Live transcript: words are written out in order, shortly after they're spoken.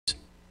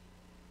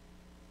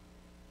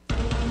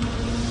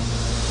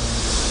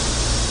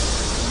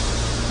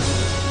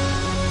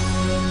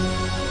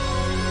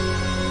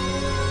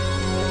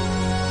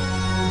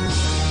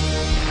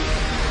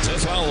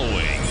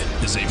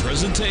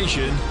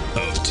presentation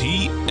of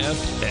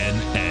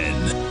TFNN.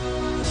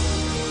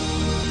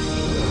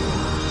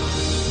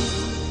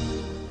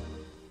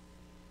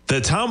 The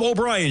Tom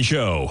O'Brien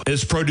Show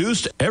is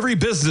produced every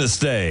business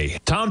day.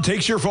 Tom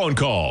takes your phone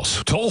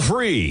calls toll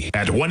free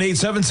at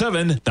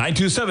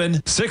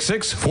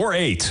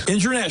 1-877-927-6648.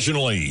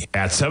 Internationally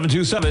at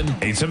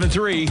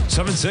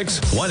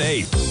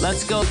 727-873-7618.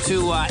 Let's go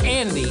to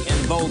Andy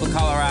in Boulder,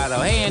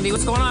 Colorado. Hey, Andy,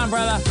 what's going on,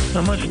 brother?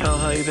 Not much, Tom.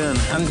 How you been?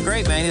 I'm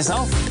great, man.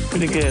 Yourself?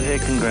 Pretty good. Hey,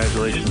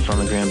 congratulations on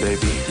the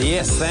grandbaby.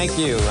 Yes, thank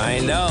you. I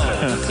know.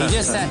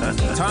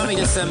 Tommy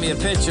just sent me a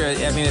picture.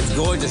 I mean, it's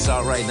gorgeous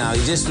out right now.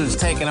 He just was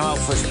taking him out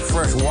for his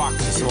first walk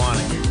this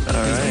morning. All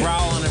right. He's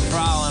growling and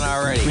prowling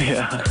already.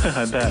 Yeah,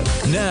 I bet.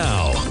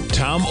 Now,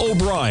 Tom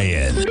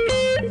O'Brien.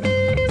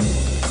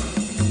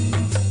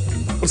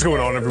 What's going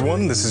on,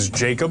 everyone? This is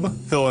Jacob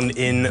filling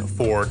in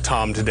for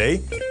Tom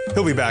today.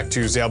 He'll be back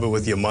Tuesday. I'll be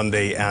with you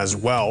Monday as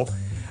well.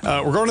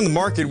 Regarding the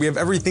market, we have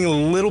everything a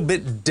little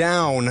bit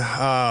down.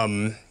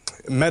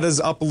 Meta's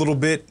up a little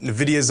bit.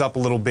 Nvidia's up a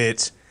little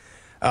bit.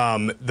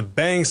 The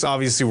banks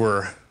obviously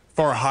were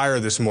far higher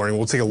this morning.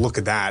 We'll take a look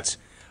at that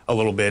a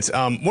little bit.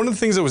 One of the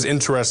things that was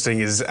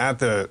interesting is at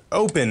the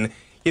open,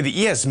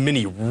 the ES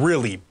Mini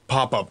really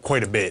pop up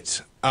quite a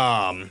bit.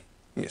 Give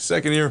me a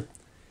second here.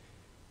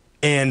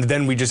 And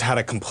then we just had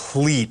a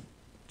complete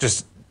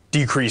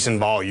decrease in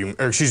volume,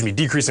 or excuse me,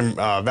 decrease in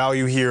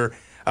value here.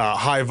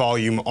 High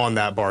volume on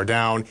that bar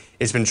down.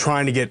 It's been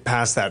trying to get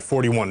past that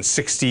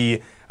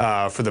 4160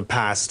 for the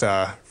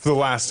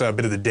last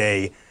bit of the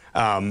day.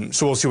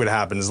 So we'll see what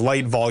happens.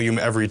 Light volume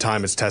every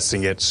time it's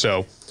testing it.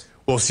 So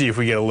we'll see if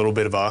we get a little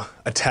bit of a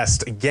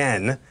test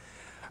again.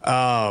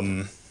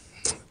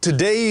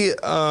 Today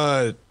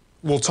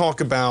we'll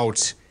talk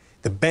about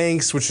the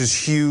banks, which is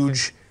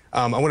huge.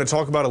 I want to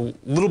talk about a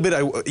little bit.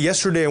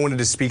 Yesterday I wanted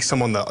to speak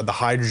some on the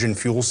hydrogen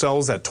fuel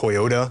cells that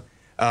Toyota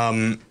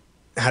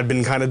had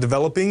been kind of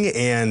developing,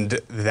 and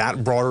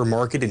that broader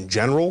market in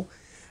general.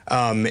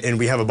 And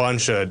we have a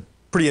bunch of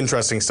pretty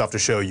interesting stuff to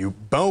show you.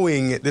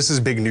 Boeing, this is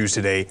big news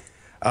today.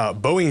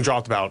 Boeing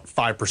dropped about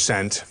 5%,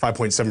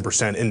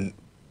 5.7%. And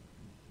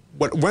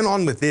what went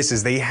on with this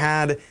is they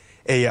had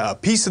a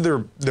piece of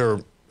their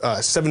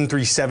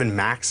 737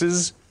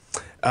 Maxes,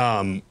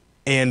 and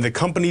the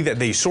company that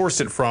they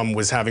sourced it from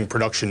was having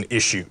production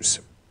issues.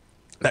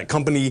 That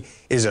company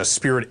is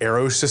Spirit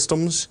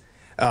Aerosystems.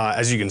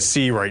 As you can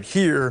see right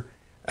here,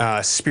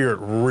 Spirit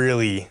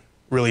really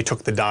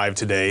took the dive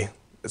today.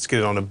 Let's get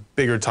it on a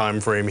bigger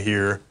time frame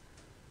here.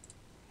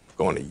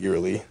 Going to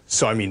yearly.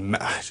 So, I mean,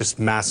 just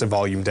massive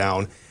volume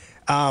down.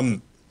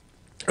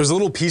 There's a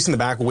little piece in the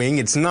back wing.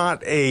 It's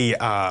not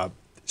a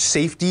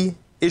safety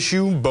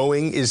issue,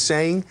 Boeing is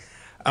saying.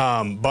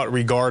 But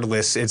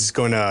regardless, it's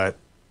going to,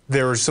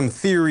 there's some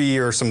theory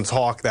or some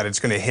talk that it's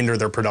going to hinder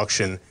their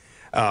production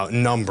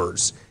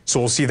numbers. So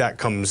we'll see that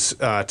comes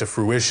to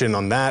fruition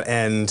on that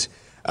end.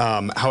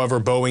 However,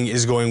 Boeing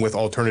is going with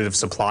alternative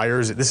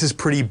suppliers. This is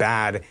pretty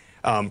bad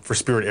for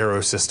Spirit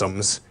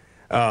Aerosystems.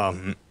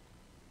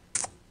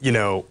 You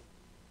know,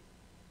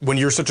 when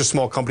you're such a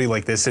small company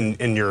like this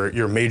and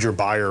your major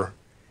buyer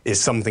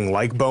is something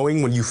like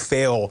Boeing, when you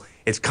fail,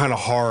 it's kind of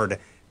hard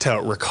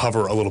to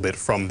recover a little bit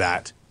from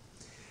that.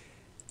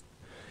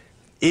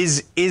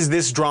 Is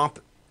this drop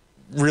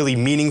really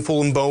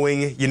meaningful in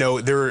Boeing? You know,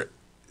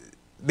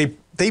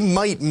 they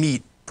might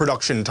meet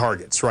production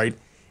targets, right?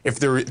 If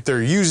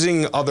they're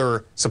using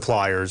other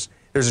suppliers,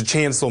 there's a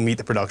chance they'll meet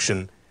the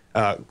production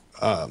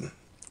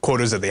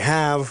quotas that they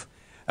have,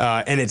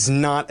 and it's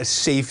not a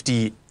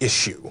safety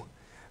issue.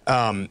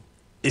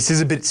 This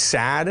is a bit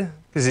sad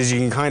because, as you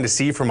can kind of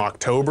see from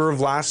October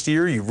of last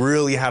year, you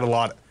really had a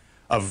lot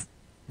of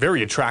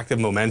very attractive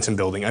momentum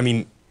building. I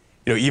mean,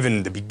 you know,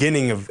 even the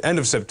beginning of end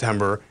of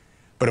September,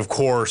 but of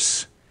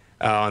course,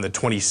 on the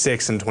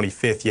 26th and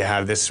 25th, you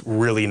had this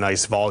really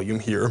nice volume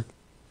here.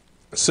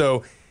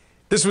 So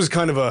this was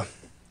kind of a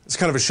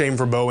shame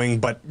for Boeing,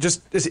 but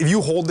just if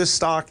you hold this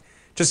stock,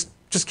 just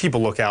keep a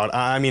lookout.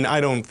 I mean,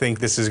 I don't think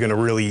this is going to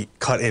really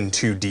cut in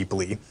too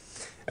deeply.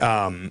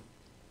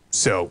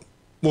 So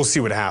we'll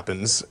see what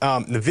happens.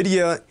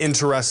 Nvidia,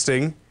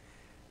 interesting.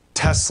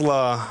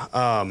 Tesla,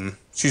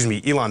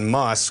 Elon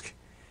Musk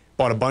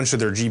bought a bunch of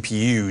their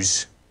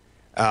GPUs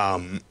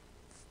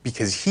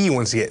because he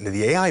wants to get into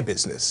the AI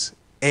business.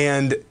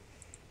 And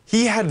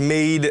he had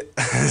made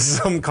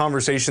some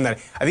conversation that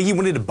I think he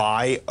wanted to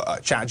buy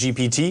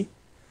ChatGPT.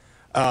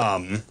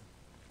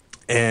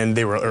 And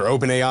they were, or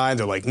OpenAI,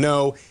 they're like,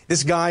 no,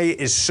 this guy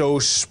is so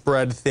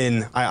spread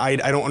thin. I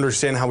don't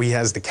understand how he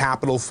has the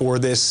capital for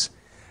this.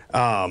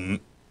 I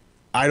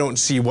don't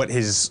see what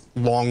his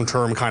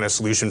long-term kind of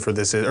solution for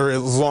this is, or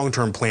his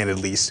long-term plan at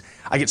least.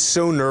 I get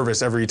so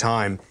nervous every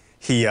time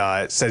he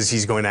says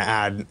he's going to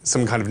add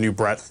some kind of new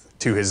breadth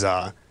to his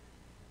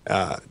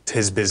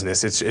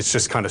business. It's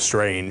just kind of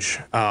strange.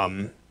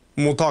 And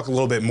we'll talk a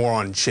little bit more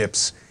on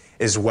chips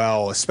as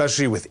well,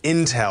 especially with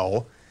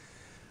Intel.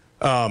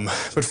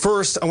 But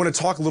first, I want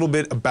to talk a little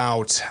bit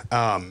about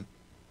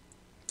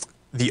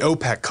the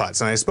OPEC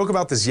cuts. And I spoke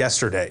about this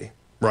yesterday,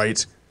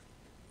 right?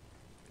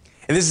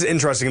 and this is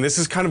interesting. This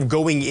is kind of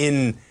going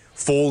in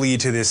fully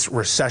to this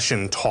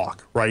recession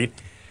talk, right?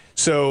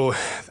 So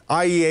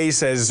IEA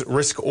says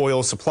risk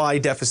oil supply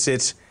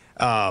deficit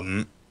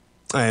and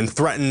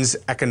threatens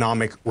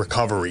economic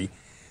recovery.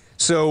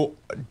 So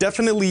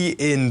definitely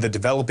in the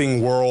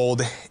developing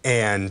world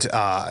and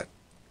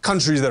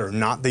countries that are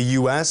not the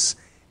U.S.,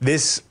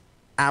 this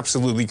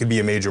absolutely could be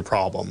a major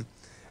problem.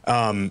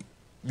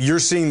 You're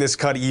seeing this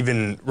cut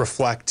even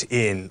reflect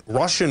in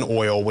Russian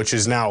oil, which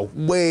is now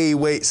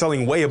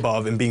selling way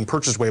above and being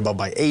purchased way above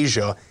by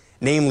Asia,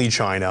 namely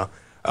China,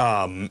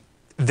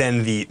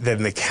 than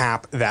the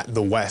cap that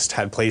the West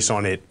had placed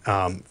on it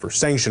for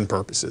sanction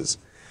purposes.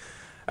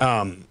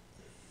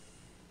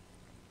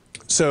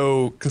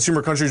 So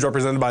consumer countries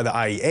represented by the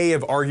IEA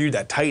have argued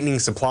that tightening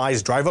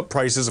supplies drive up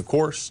prices, of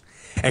course,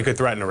 and could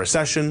threaten a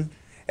recession,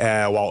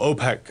 while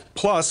OPEC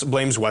Plus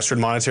blames Western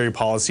monetary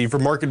policy for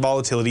market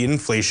volatility and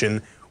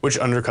inflation, which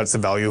undercuts the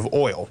value of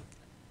oil.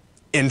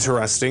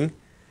 Interesting.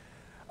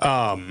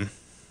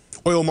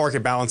 Oil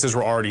market balances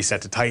were already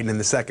set to tighten in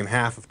the second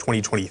half of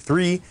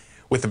 2023,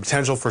 with the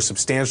potential for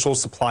substantial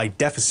supply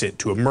deficit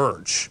to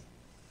emerge.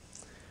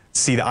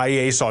 See, the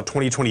IEA saw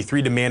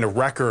 2023 demand a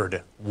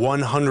record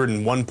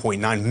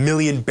 101.9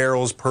 million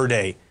barrels per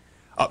day,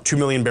 up 2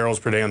 million barrels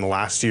per day on the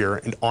last year,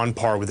 and on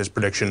par with its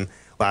prediction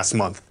last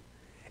month.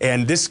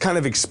 And this kind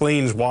of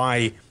explains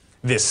why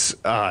this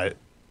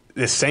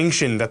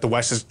sanction that the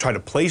West has tried to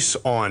place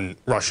on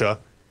Russia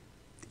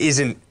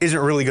isn't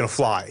really going to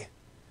fly.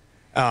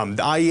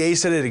 The IEA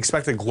said it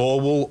expected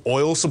global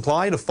oil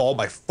supply to fall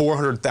by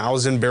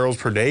 400,000 barrels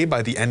per day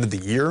by the end of the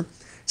year,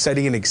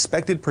 citing an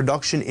expected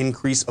production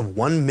increase of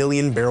 1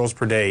 million barrels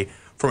per day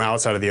from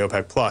outside of the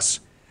OPEC Plus,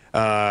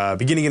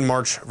 beginning in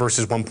March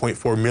versus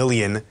 1.4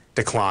 million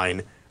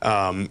decline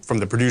from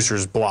the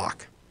producers'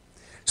 block.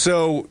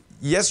 So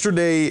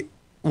yesterday,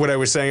 what I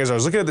was saying is I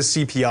was looking at the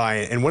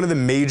CPI, and one of the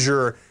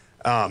major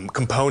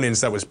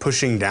components that was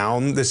pushing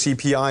down the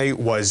CPI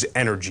was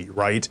energy,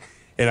 right?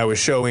 And I was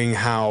showing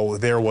how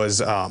there was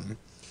a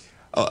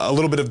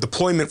little bit of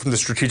deployment from the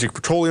strategic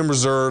petroleum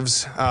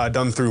reserves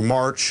done through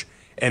March,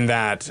 and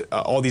that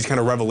all these kind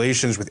of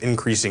revelations with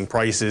increasing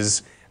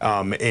prices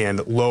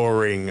and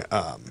lowering,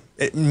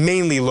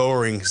 mainly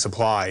lowering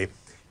supply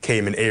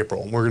came in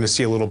April. We're going to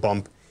see a little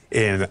bump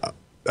in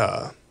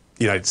the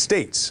United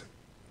States.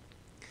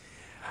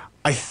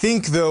 I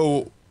think,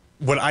 though,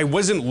 what I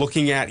wasn't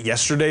looking at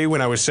yesterday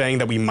when I was saying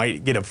that we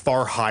might get a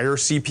far higher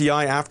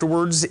CPI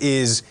afterwards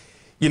is,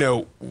 you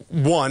know,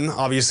 one,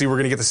 obviously we're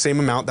going to get the same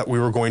amount that we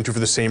were going to for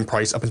the same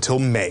price up until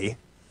May.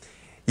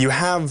 You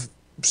have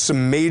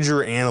some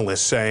major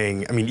analysts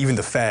saying, I mean, even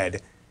the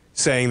Fed,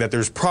 saying that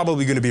there's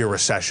probably going to be a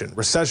recession.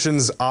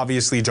 Recessions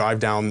obviously drive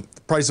down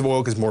the price of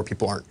oil because more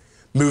people aren't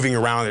moving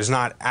around. There's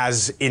not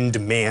as in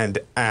demand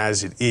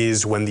as it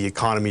is when the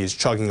economy is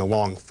chugging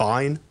along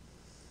fine.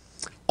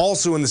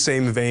 Also in the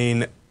same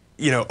vein,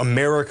 you know,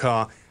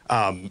 America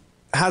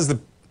has the,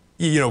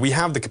 you know, we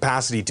have the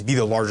capacity to be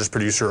the largest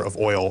producer of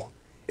oil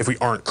if we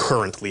aren't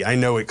currently. I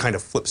know it kind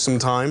of flips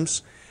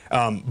sometimes,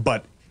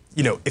 but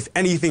you know, if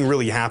anything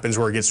really happens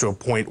where it gets to a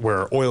point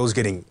where oil is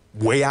getting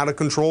way out of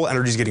control,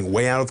 energy is getting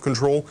way out of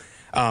control,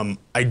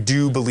 I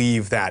do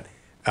believe that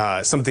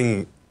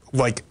something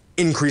like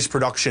increased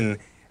production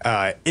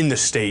in the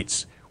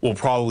States will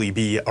probably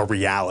be a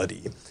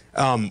reality.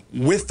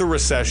 With the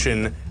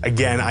recession,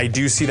 again, I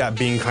do see that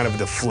being kind of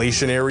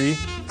deflationary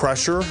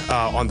pressure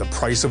on the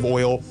price of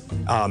oil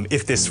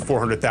if this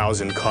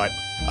 400,000 cut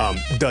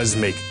does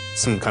make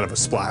some kind of a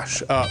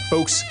splash.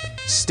 Folks,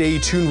 stay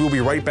tuned. We'll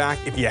be right back.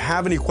 If you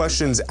have any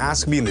questions,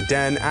 ask me in the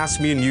den, ask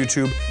me on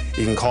YouTube.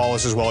 You can call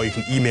us as well. You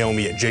can email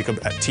me at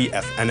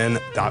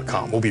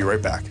jacob@tfnn.com. We'll be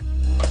right back.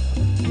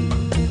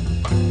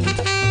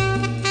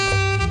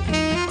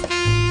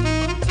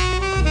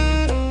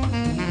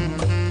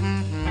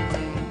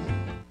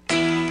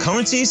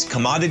 Currencies,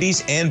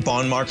 commodities, and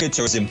bond markets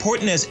are as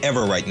important as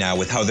ever right now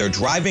with how they're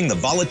driving the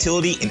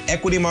volatility in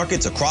equity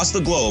markets across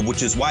the globe,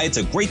 which is why it's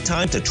a great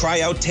time to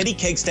try out Teddy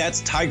Cakestat's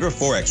Tiger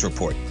Forex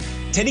Report.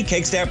 Teddy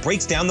Cakestat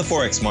breaks down the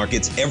Forex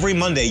markets every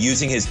Monday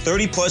using his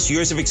 30-plus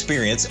years of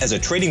experience as a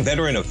trading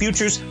veteran of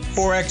futures,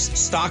 Forex,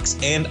 stocks,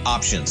 and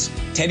options.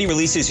 Teddy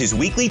releases his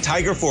weekly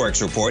Tiger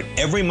Forex Report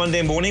every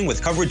Monday morning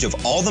with coverage of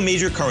all the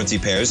major currency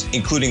pairs,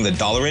 including the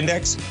dollar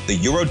index, the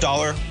euro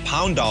dollar,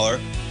 pound dollar,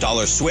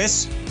 dollar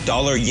Swiss,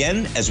 dollar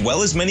yen, as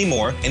well as many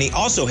more, and he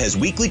also has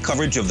weekly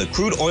coverage of the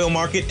crude oil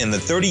market and the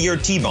 30-year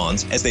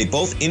T-bonds, as they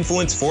both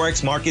influence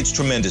Forex markets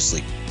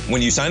tremendously.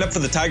 When you sign up for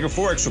the Tiger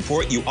Forex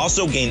Report, you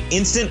also gain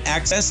instant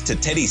access to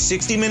Teddy's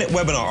 60-minute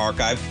webinar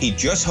archive he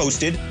just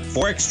hosted,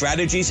 Forex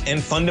Strategies and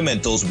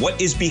Fundamentals,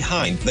 What is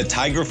Behind the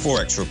Tiger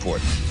Forex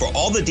Report. For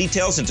all the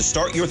details and to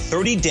start your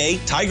 30-day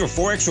Tiger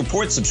Forex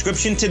Report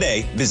subscription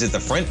today, visit the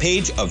front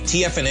page of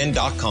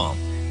TFNN.com.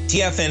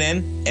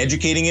 TFNN,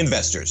 educating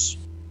investors.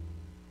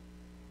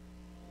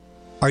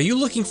 Are you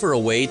looking for a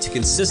way to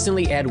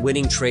consistently add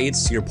winning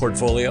trades to your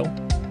portfolio?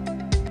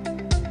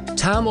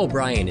 Tom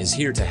O'Brien is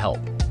here to help.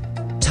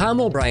 Tom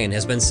O'Brien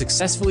has been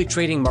successfully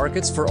trading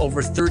markets for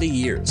over 30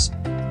 years.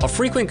 A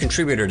frequent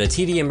contributor to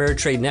TD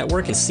Ameritrade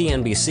Network and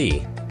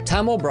CNBC,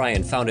 Tom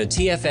O'Brien founded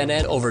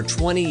TFNN over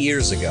 20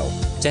 years ago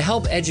to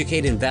help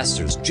educate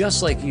investors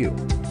just like you.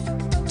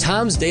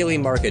 Tom's daily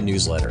market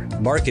newsletter,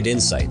 Market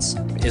Insights,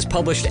 is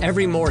published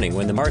every morning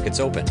when the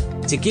markets open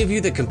to give you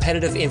the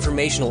competitive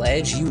informational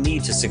edge you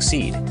need to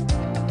succeed.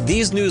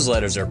 These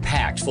newsletters are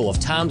packed full of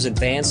Tom's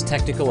advanced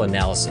technical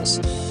analysis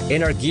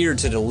and are geared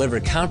to deliver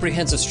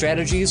comprehensive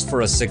strategies for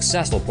a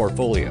successful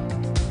portfolio.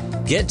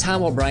 Get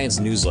Tom O'Brien's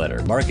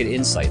newsletter, Market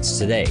Insights,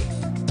 today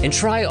and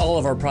try all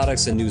of our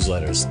products and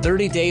newsletters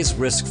 30 days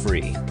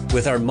risk-free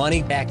with our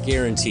money-back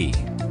guarantee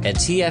at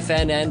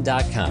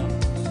TFNN.com.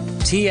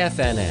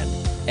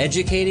 TFNN,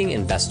 educating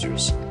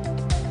investors.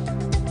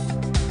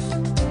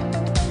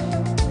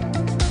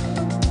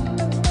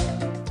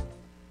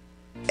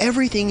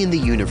 Everything in the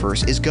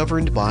universe is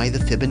governed by the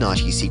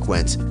Fibonacci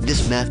sequence.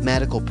 This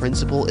mathematical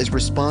principle is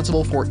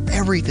responsible for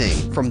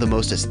everything from the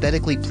most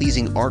aesthetically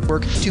pleasing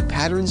artwork to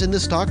patterns in the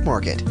stock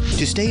market.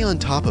 To stay on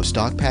top of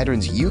stock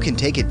patterns you can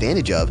take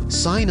advantage of,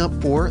 sign up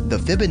for the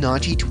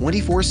Fibonacci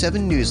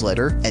 24/7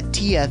 newsletter at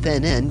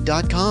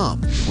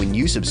TFNN.com. When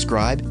you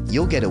subscribe,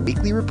 you'll get a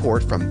weekly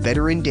report from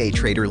veteran day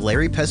trader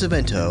Larry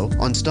Pesavento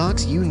on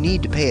stocks you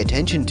need to pay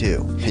attention to.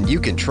 And you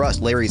can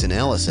trust Larry's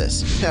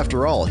analysis.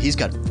 After all, he's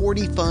got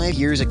 45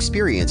 years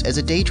experience as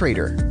a day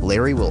trader.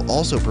 Larry will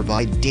also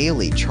provide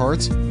daily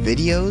charts,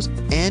 videos,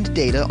 and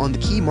data on the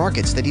key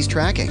markets that he's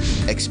tracking.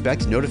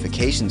 Expect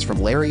notifications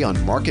from Larry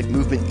on market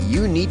movement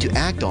you need to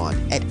act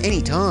on at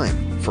any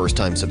time.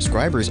 First-time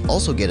subscribers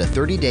also get a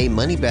 30-day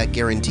money-back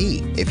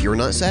guarantee. If you're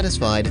not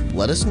satisfied,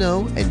 let us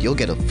know and you'll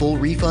get a full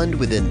refund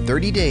within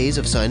 30 days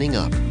of signing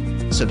up.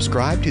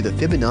 Subscribe to the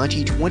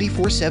Fibonacci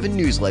 24/7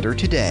 newsletter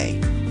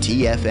today.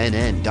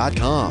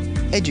 TFNN.com,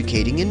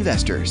 educating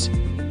investors.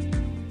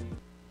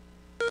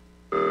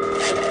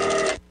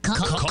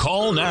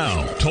 Call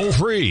now, toll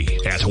free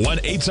at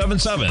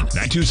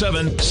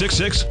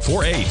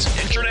 1-877-927-6648.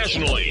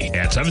 Internationally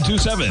at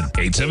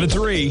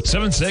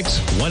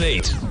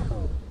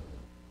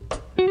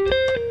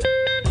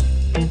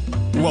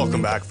 727-873-7618.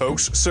 Welcome back,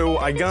 folks. So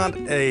I got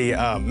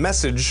a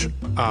message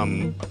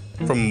from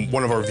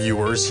one of our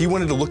viewers. He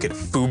wanted to look at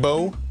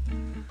Fubo.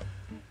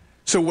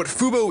 So what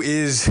Fubo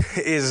is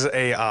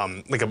a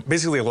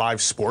basically a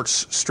live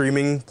sports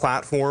streaming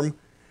platform.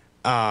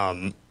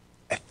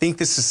 I think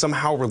this is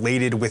somehow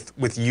related with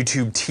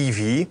YouTube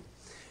TV.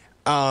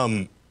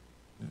 I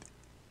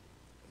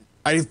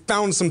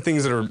found some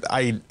things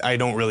that I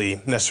don't really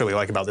necessarily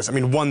like about this. I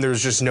mean, one,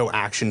 there's just no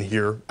action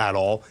here at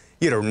all.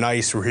 You had a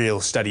nice,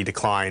 real steady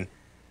decline.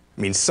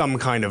 I mean, some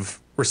kind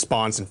of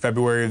response in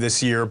February of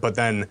this year, but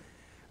then,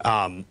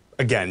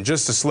 again,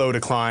 just a slow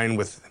decline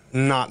with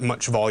not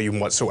much volume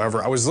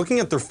whatsoever. I was looking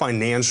at their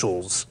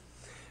financials.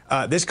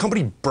 This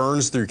company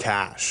burns through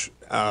cash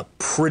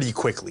pretty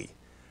quickly.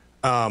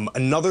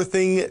 Another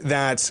thing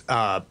that,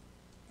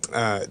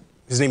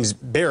 his name is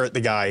Barrett, the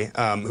guy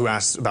who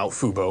asked about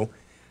Fubo,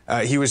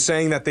 he was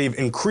saying that they've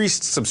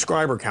increased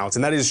subscriber counts,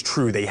 and that is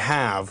true, they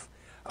have.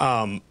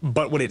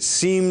 But what it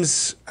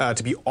seems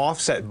to be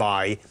offset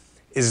by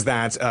is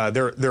that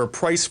their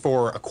price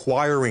for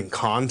acquiring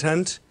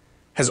content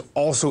has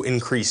also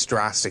increased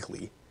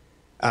drastically.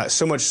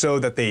 So much so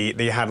that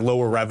they had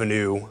lower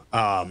revenue,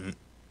 and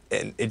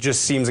it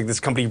just seems like this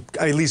company,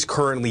 at least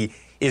currently,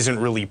 isn't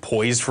really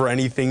poised for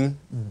anything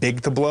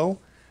big to blow.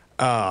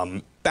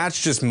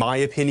 That's just my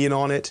opinion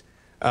on it.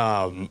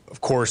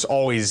 Of course,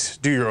 always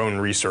do your own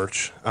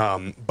research,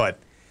 but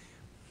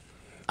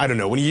I don't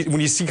know. When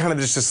you see kind of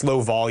just a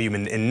slow volume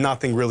and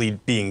nothing really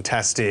being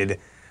tested,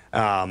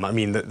 I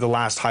mean, the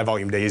last high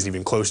volume day isn't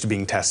even close to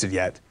being tested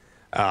yet.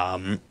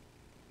 I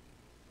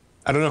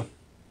don't know.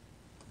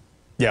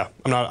 Yeah,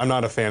 I'm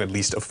not a fan, at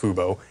least, of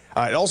Fubo.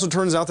 It also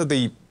turns out that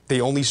they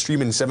only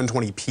stream in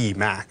 720p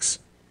max.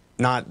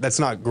 That's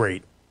not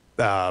great.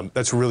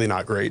 That's really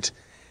not great.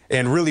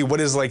 And really,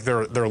 what is like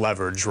their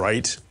leverage,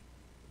 right?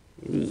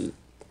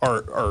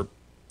 Are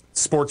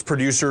sports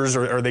producers,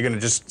 or are they going to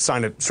just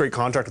sign a straight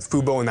contract with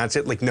Fubo and that's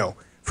it? Like, no,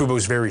 Fubo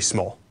is very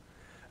small.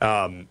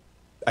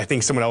 I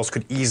think someone else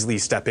could easily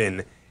step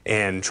in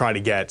and try to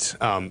get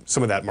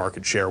some of that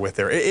market share with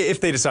there, if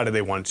they decided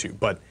they want to.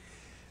 But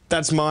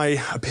that's my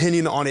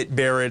opinion on it,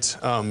 Barrett.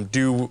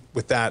 Do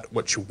with that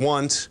what you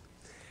want.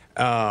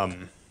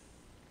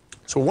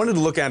 So what I wanted to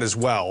look at as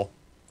well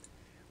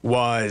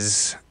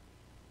was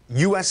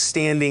U.S.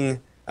 standing,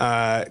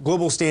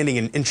 global standing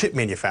in chip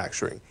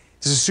manufacturing.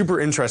 This is super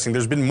interesting.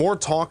 There's been more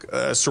talk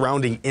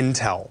surrounding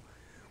Intel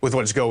with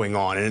what's going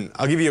on, and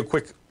I'll give you a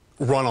quick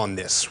run on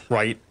this,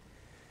 right?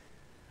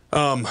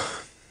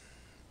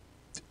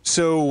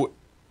 So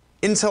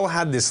Intel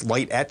had this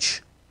light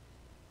etch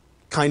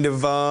kind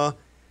of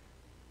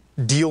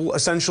deal,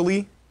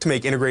 essentially, to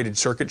make integrated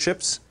circuit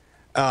chips.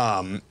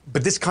 But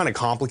this kind of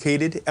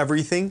complicated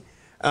everything.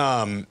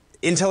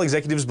 Intel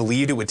executives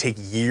believed it would take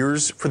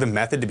years for the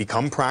method to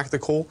become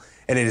practical,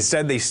 and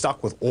instead they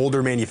stuck with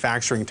older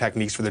manufacturing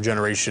techniques for the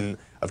generation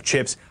of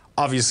chips.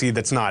 Obviously,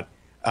 that's not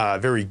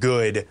very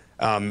good,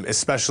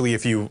 especially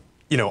if you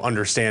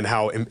understand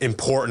how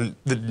important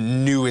the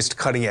newest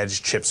cutting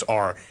edge chips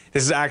are.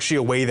 This is actually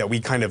a way that we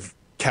kind of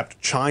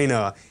kept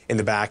China in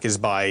the back, is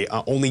by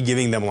only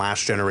giving them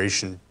last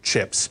generation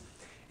chips.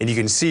 And you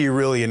can see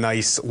really a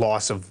nice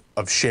loss of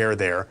share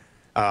there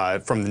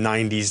from the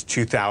 90s,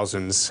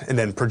 2000s, and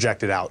then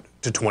projected out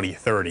to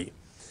 2030.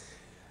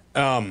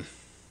 So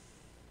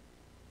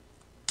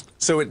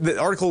the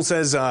article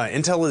says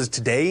Intel is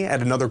today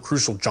at another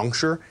crucial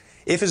juncture.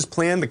 If as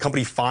planned, the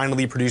company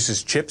finally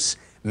produces chips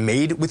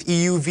made with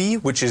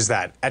EUV, which is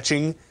that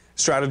etching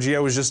strategy I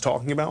was just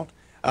talking about,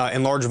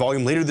 in large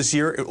volume later this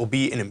year, it will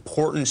be an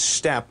important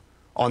step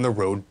on the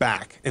road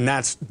back. And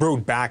that's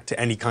road back to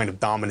any kind of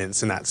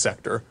dominance in that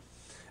sector.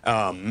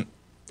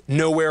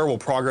 Nowhere will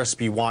progress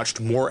be watched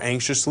more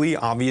anxiously,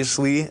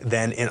 obviously,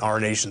 than in our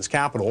nation's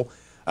capital,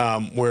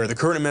 where the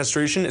current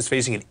administration is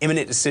facing an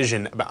imminent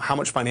decision about how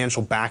much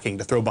financial backing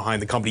to throw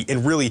behind the company.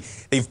 And really,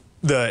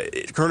 the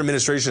current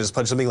administration has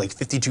pledged something like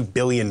 $52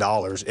 billion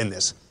in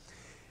this.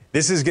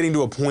 This is getting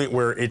to a point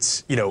where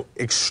it's,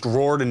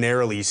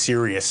 extraordinarily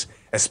serious,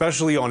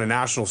 especially on a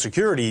national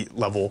security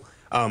level,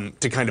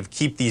 to kind of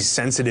keep these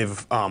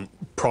sensitive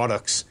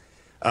products,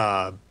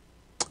 at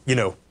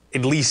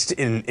least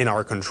in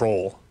our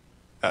control.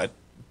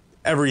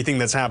 Everything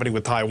that's happening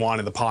with Taiwan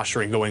and the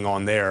posturing going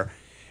on there,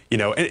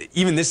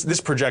 even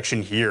this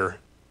projection here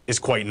is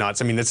quite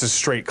nuts. I mean, this is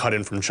straight cut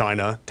in from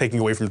China, taking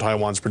away from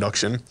Taiwan's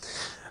production.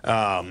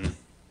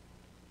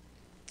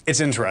 It's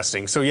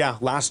interesting. So yeah,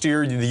 last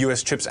year the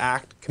U.S. CHIPS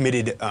Act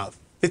committed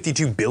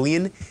 $52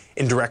 billion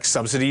in direct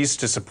subsidies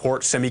to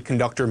support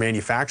semiconductor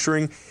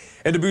manufacturing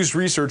and to boost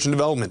research and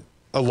development,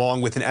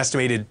 along with an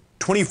estimated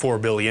 $24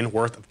 billion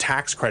worth of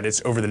tax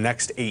credits over the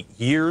next 8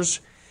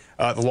 years.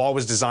 The law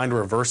was designed to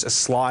reverse a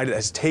slide that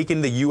has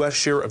taken the U.S.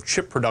 share of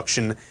chip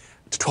production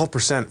to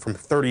 12% from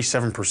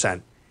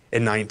 37%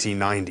 in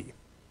 1990.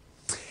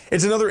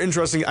 It's another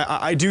interesting,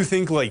 I do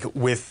think, like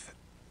with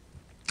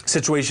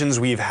situations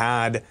we've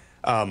had,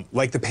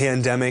 like the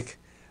pandemic,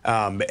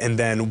 and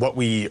then what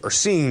we are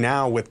seeing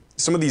now with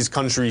some of these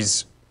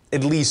countries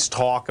at least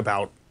talk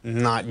about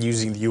not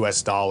using the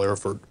U.S. dollar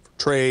for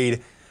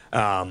trade,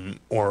 or,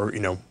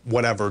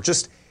 whatever.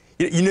 Just,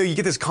 you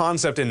get this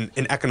concept in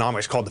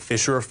economics called the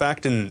Fisher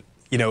effect. And,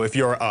 if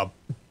you're a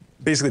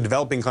basically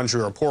developing country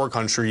or a poorer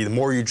country, the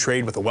more you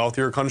trade with a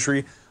wealthier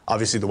country,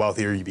 obviously the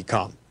wealthier you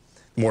become,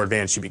 the more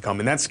advanced you become.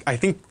 And that's, I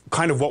think,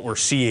 kind of what we're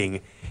seeing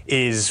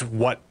is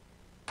what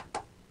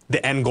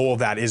the end goal of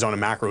that is on a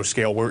macro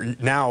scale, where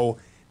now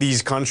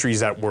these countries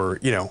that were,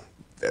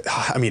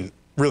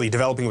 really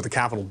developing with a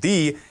capital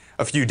D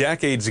a few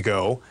decades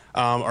ago,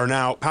 are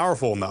now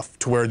powerful enough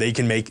to where they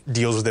can make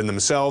deals within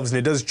themselves. And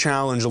it does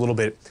challenge a little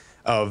bit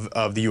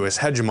of the U.S.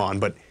 hegemon.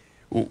 But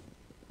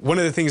one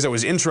of the things that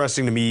was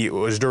interesting to me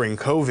was during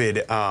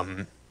COVID,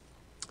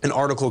 an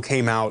article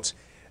came out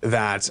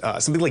that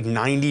something like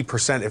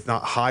 90%, if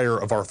not higher,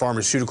 of our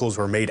pharmaceuticals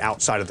were made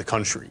outside of the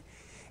country.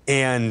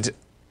 And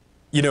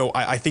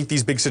I think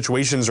these big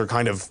situations are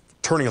kind of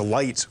turning a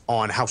light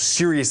on how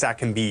serious that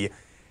can be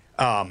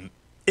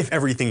if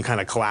everything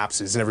kind of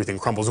collapses and everything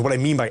crumbles. And what I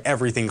mean by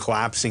everything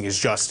collapsing is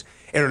just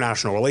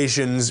international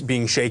relations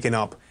being shaken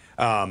up,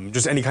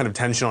 just any kind of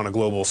tension on a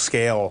global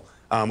scale,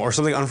 or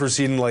something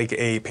unforeseen like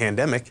a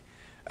pandemic.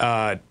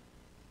 That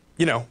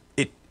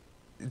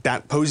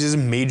poses a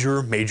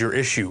major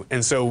issue.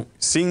 And so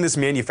seeing this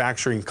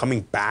manufacturing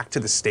coming back to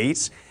the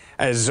States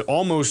as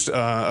almost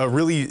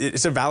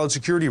it's a valid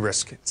security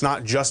risk. It's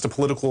not just a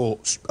political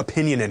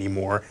opinion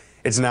anymore.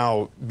 It's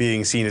now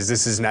being seen as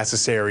this is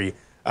necessary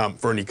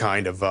for any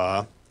kind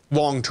of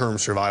long-term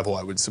survival,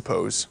 I would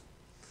suppose.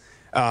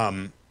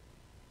 In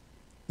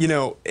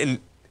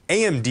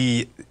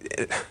AMD,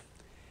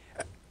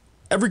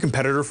 every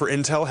competitor for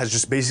Intel has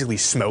just basically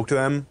smoked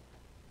them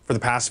for the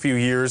past few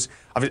years.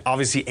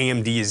 Obviously,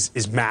 AMD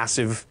is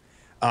massive.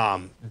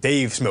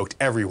 They've smoked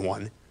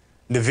everyone.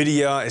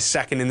 NVIDIA is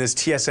second in this.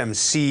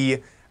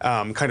 TSMC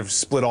kind of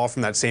split off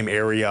from that same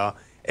area,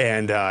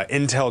 and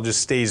Intel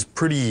just stays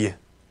pretty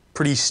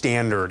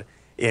standard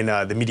in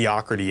the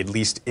mediocrity, at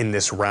least in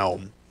this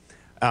realm.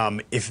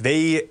 If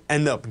they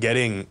end up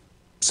getting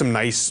some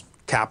nice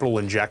capital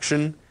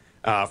injection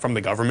from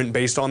the government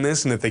based on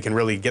this, and that they can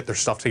really get their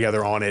stuff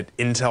together on it,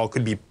 Intel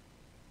could be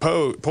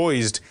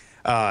poised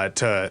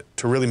to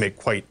really make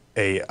quite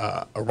a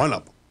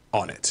run-up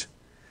on it.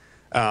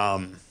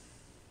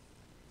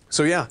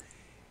 So yeah.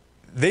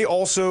 They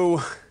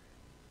also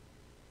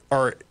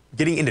are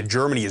getting into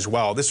Germany as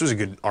well. This was a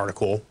good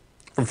article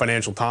from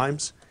Financial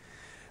Times.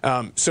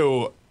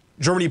 So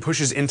Germany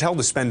pushes Intel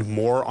to spend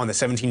more on the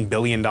 $17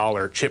 billion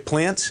chip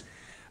plant.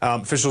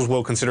 Officials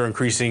will consider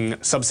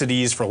increasing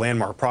subsidies for a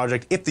landmark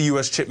project if the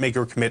U.S. chip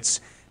maker commits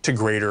to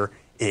greater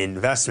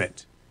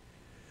investment.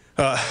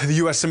 The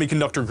U.S.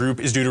 Semiconductor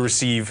Group is due to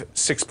receive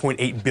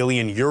 6.8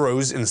 billion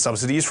euros in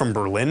subsidies from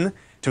Berlin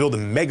to build a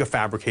mega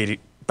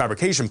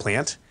fabrication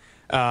plant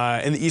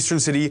in the eastern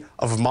city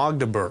of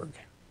Magdeburg.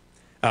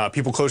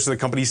 People close to the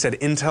company said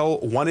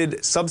Intel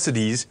wanted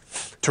subsidies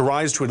to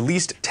rise to at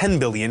least $10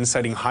 billion,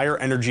 citing higher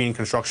energy and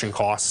construction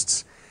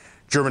costs.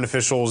 German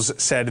officials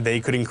said they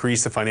could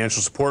increase the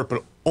financial support,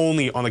 but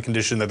only on the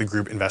condition that the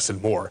group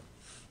invested more.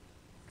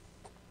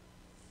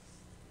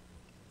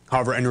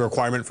 However, any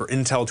requirement for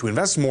Intel to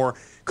invest more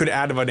could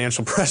add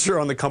financial pressure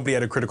on the company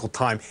at a critical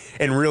time.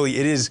 And really,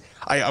 it is,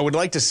 I would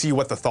like to see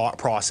what the thought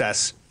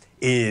process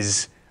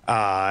is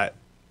on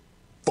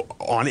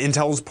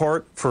Intel's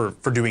part for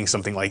doing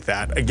something like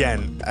that.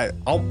 Again,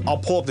 I'll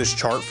pull up this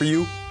chart for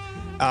you.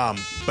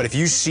 But if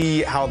you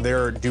see how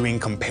they're doing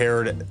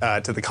compared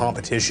to the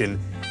competition,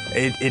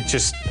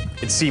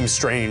 it seems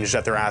strange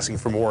that they're asking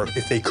for more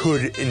if they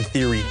could, in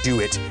theory, do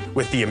it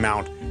with the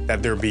amount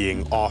that they're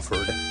being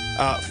offered.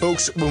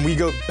 Folks, when we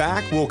go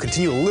back, we'll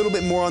continue a little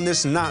bit more on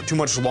this, not too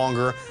much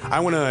longer. I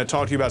want to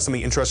talk to you about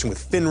something interesting with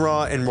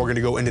FINRA, and we're going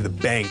to go into the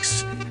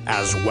banks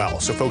as well.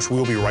 So, folks,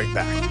 we'll be right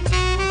back.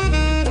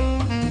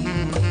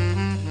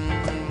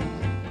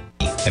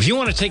 If you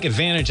want to take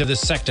advantage of this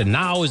sector,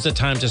 now is the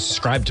time to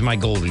subscribe to my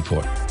Gold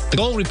Report. The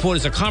Gold Report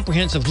is a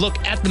comprehensive look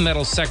at the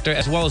metals sector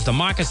as well as the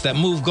markets that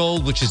move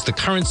gold, which is the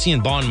currency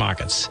and bond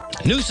markets.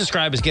 New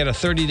subscribers get a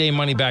 30-day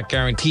money-back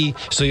guarantee,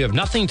 so you have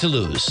nothing to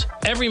lose.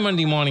 Every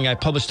Monday morning, I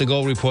publish the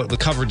Gold Report with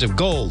coverage of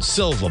gold,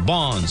 silver,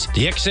 bonds,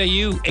 the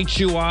XAU,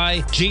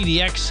 HUI,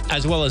 GDX,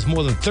 as well as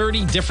more than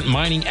 30 different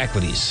mining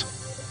equities.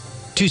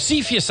 To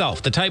see for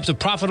yourself the types of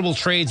profitable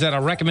trades that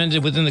are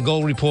recommended within the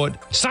Gold Report,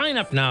 sign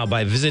up now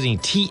by visiting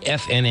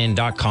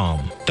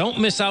TFNN.com. Don't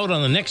miss out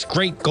on the next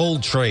great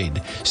gold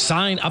trade.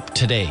 Sign up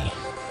today.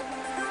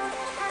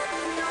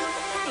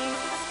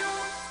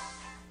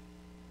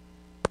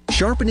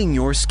 Sharpening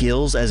your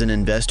skills as an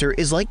investor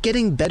is like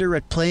getting better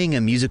at playing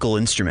a musical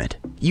instrument.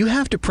 You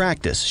have to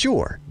practice,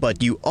 sure,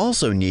 but you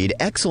also need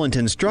excellent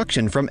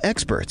instruction from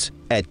experts.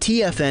 At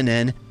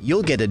TFNN,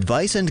 you'll get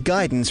advice and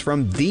guidance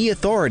from the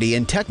authority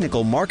in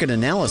technical market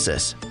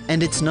analysis.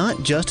 And it's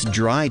not just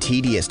dry,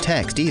 tedious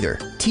text either.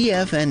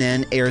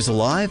 TFNN airs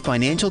live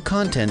financial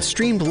content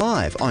streamed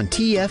live on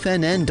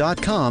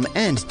TFNN.com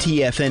and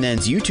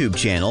TFNN's YouTube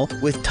channel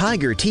with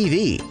Tiger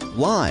TV,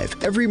 live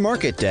every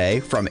market day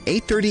from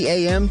 8:30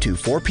 a.m. to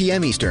 4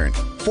 p.m. Eastern,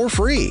 for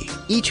free.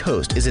 Each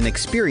host is an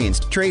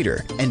experienced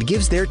trader and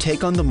gives their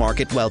take on the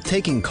market while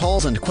taking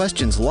calls and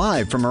questions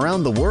live from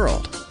around the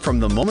world. From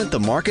the moment the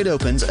market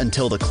opens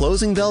until the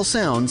closing bell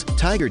sounds,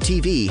 Tiger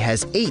TV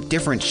has 8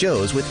 different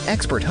shows with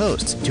expert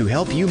hosts to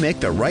help you make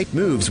the right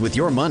moves with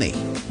your money.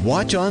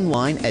 Watch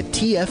online at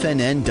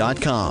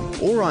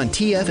TFNN.com or on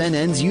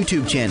TFNN's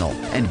YouTube channel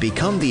and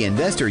become the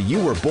investor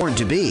you were born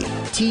to be.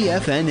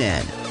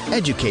 TFNN,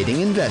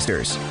 educating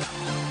investors.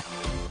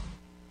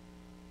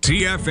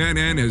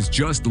 TFNN has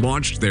just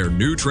launched their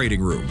new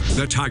trading room,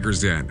 the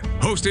Tiger's Den,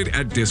 hosted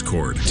at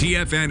Discord.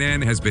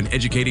 TFNN has been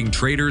educating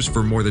traders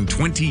for more than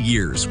 20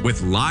 years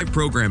with live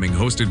programming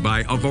hosted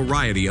by a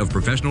variety of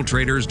professional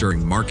traders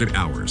during market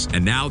hours.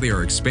 And now they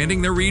are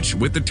expanding their reach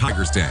with the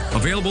Tiger's Den,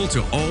 available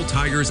to all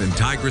tigers and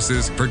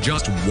tigresses for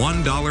just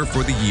 $1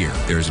 for the year.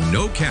 There's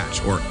no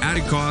catch or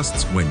added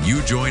costs when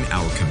you join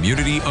our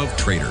community of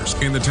traders.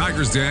 In the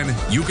Tiger's Den,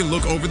 you can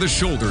look over the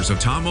shoulders of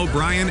Tom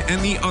O'Brien and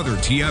the other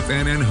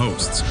TFNN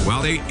hosts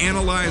while they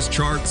analyze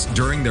charts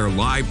during their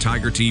live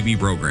Tiger TV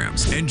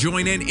programs, and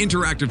join an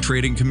interactive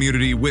trading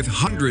community with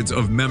hundreds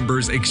of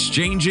members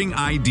exchanging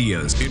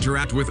ideas.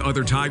 Interact with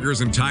other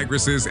tigers and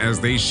tigresses as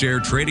they share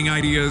trading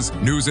ideas,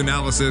 news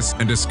analysis,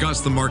 and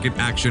discuss the market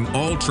action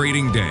all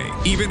trading day,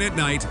 even at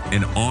night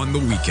and on the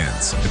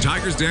weekends. The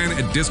Tiger's Den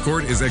at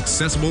Discord is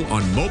accessible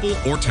on mobile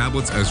or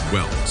tablets as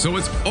well, so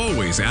it's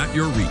always at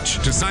your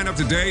reach. To sign up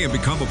today and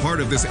become a part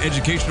of this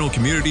educational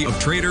community of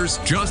traders,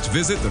 just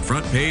visit the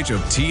front page of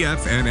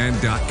TFNN.com.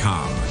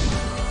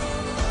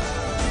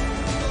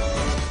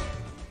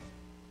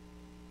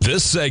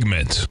 This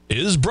segment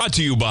is brought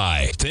to you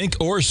by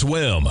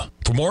Thinkorswim.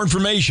 For more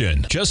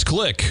information, just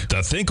click the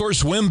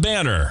Thinkorswim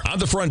banner on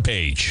the front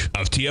page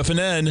of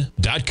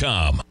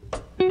TFNN.com.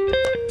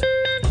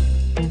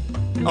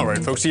 All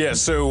right, folks. Yeah,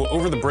 so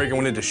over the break, I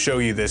wanted to show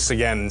you this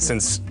again,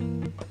 since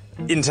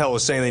Intel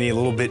is saying they need a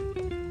little bit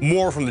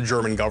more from the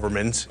German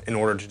government in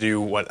order to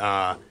do what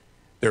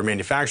they're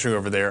manufacturing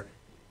over there.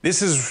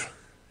 This is,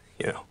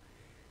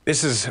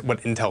 this is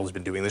what Intel has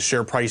been doing. The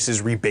share price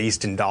is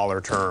rebased in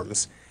dollar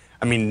terms.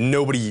 I mean,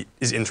 nobody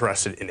is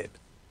interested in it.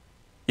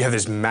 You have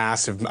this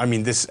massive,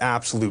 this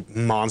absolute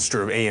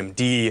monster of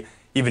AMD,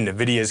 even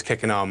NVIDIA is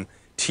kicking them,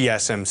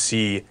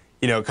 TSMC,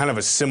 kind of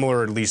a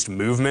similar, at least,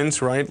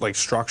 movement, right? Like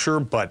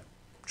structure, but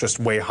just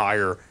way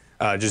higher,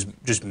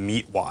 just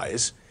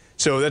meat-wise.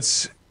 So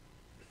that's,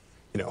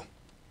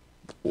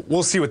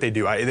 we'll see what they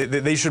do.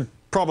 They should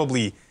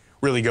probably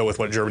really go with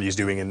what Germany is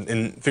doing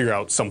and figure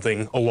out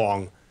something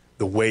along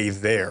the way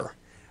there.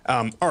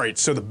 All right,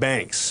 so the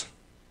banks.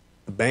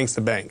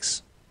 The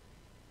banks.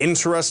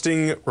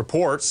 Interesting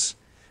reports.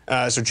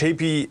 So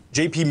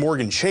JP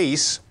Morgan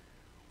Chase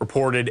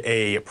reported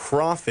a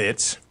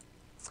profit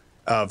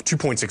of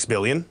 $2.6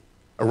 billion,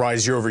 a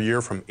rise year over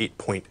year from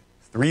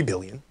 $8.3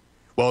 billion.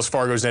 Wells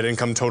Fargo's net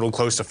income totaled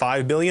close to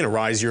 $5 billion, a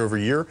rise year over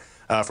year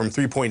from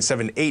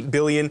 $3.78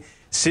 billion.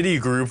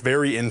 Citigroup,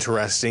 very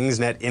interesting. His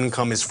net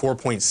income is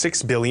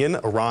 $4.6 billion,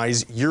 a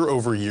rise year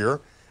over year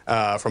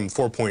from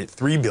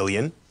 $4.3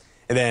 billion.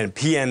 And then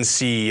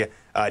PNC,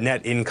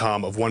 net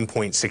income of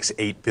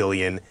 $1.68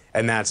 billion,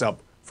 and that's up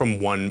from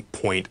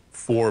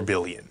 $1.4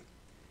 billion.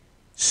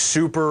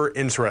 Super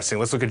interesting.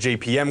 Let's look at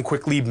JPM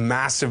quickly.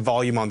 Massive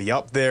volume on the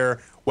up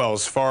there.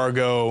 Wells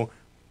Fargo,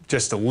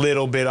 just a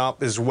little bit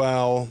up as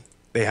well.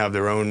 They have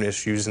their own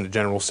issues in the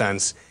general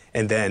sense.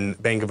 And then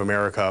Bank of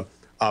America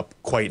up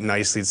quite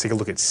nicely. Let's take a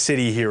look at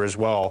Citi here as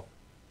well.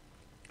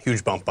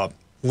 Huge bump up.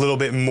 A little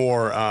bit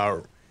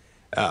more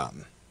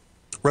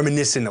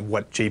reminiscent of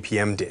what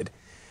JPM did.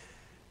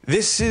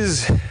 This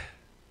is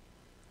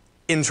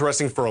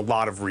interesting for a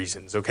lot of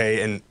reasons,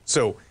 okay? And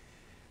so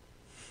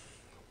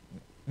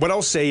what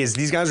I'll say is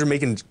these guys are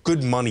making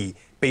good money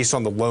based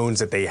on the loans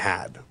that they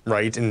had,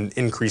 right? And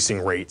increasing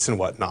rates and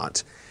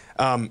whatnot.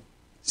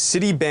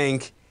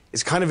 Citibank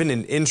is kind of in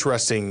an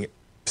interesting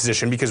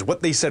position because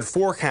what they said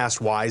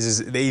forecast-wise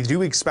is they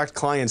do expect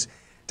clients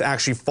to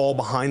actually fall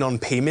behind on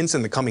payments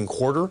in the coming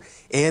quarter.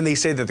 And they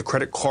say that the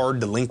credit card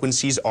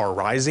delinquencies are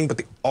rising, but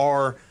they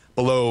are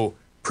below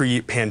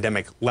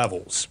pre-pandemic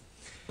levels.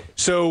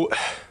 So,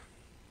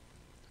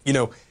 you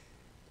know,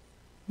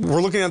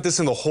 we're looking at this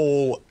in the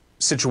whole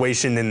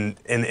situation and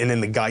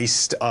in the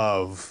geist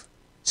of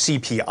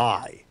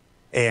CPI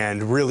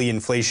and really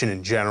inflation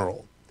in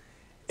general.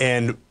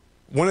 And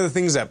one of the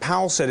things that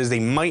Powell said is they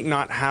might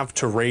not have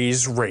to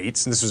raise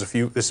rates, and this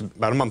is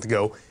about a month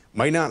ago,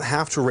 might not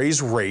have to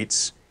raise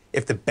rates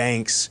if the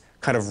banks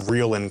kind of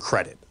reel in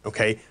credit,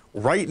 okay?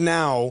 Right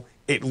now,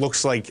 it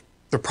looks like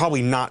they're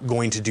probably not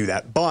going to do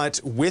that.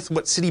 But with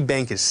what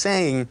Citibank is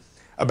saying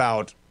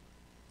about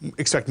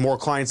expect more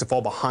clients to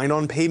fall behind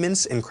on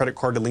payments and credit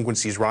card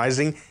delinquencies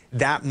rising,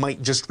 that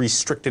might just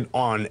restrict it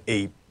on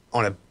a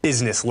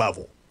business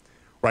level,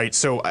 right?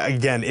 So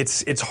again,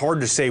 it's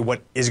hard to say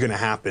what is going to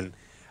happen.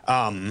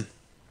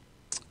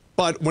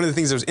 But one of the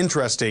things that was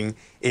interesting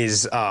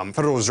is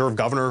Federal Reserve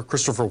Governor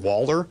Christopher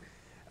Waller.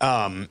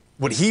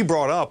 What he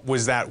brought up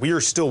was that we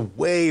are still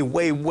way,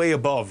 way, way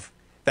above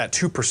that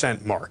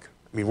 2% mark.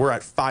 I mean, we're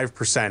at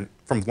 5%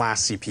 from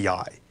last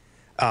CPI.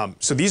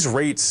 So these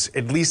rates,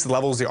 at least the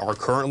levels they are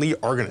currently,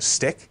 are going to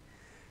stick.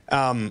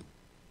 But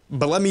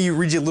let me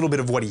read you a little bit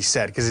of what he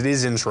said, because it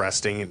is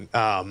interesting.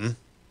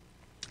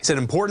 He said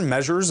important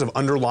measures of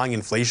underlying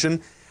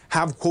inflation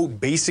have, quote,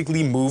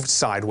 basically moved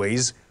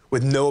sideways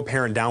with no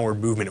apparent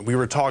downward movement. And we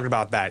were talking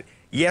about that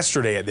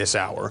yesterday at this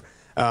hour.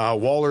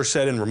 Waller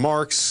said in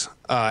remarks,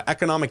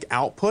 economic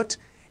output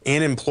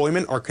and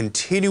employment are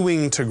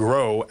continuing to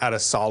grow at a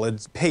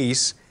solid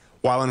pace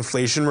while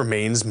inflation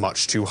remains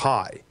much too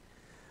high.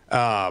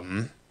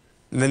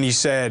 Then he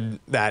said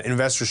that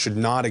investors should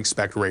not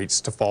expect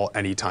rates to fall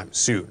anytime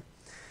soon.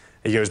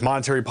 He goes,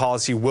 monetary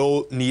policy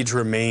will need to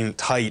remain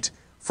tight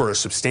for a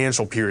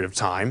substantial period of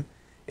time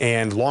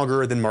and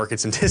longer than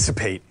markets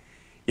anticipate.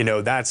 You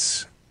know,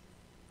 that's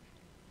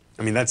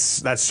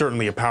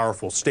certainly a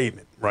powerful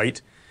statement,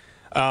 right?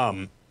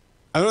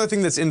 Another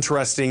thing that's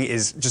interesting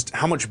is just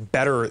how much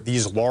better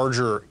these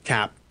larger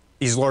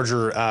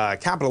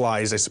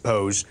capitalized, I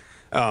suppose,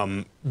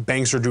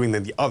 banks are doing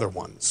than the other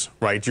ones,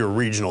 right? Your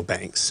regional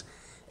banks.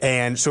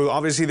 And so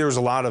obviously there's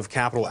a lot of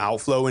capital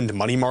outflow into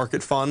money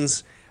market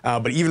funds,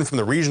 but even from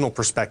the regional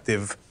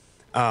perspective,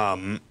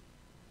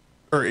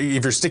 or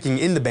if you're sticking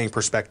in the bank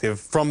perspective,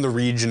 from the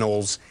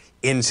regionals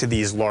into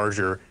these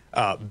larger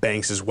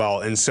banks as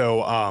well. And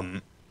so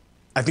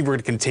I think we're going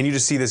to continue to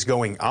see this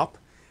going up.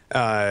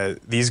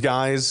 These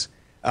guys,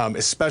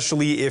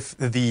 especially if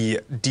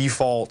the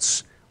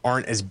defaults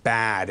aren't as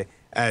bad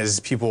as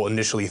people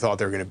initially thought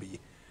they were going to be.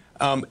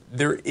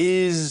 There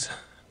is, I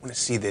want to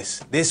see this.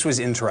 This was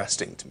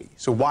interesting to me.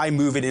 So why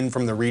move it in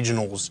from the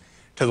regionals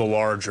to the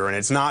larger? And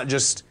it's not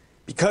just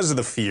because of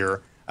the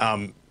fear,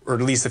 or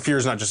at least the fear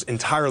is not just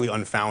entirely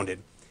unfounded.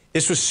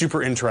 This was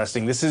super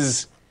interesting. This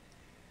is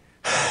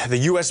the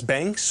U.S.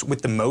 banks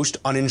with the most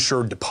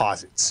uninsured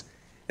deposits.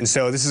 And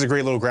so this is a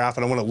great little graph,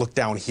 and I want to look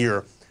down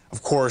here.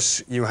 Of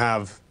course, you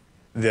have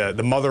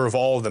the mother of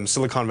all of them,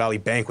 Silicon Valley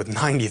Bank, with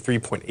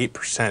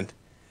 93.8%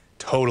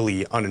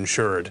 totally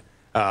uninsured,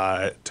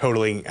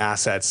 totaling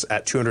assets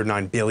at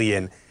 $209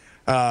 billion.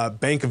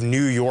 Bank of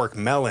New York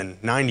Mellon,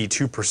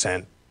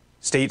 92%.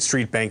 State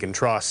Street Bank and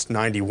Trust,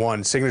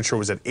 91. Signature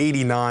was at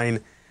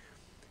 89.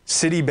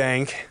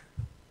 Citibank,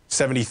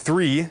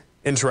 73.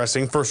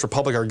 Interesting. First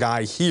Republic, our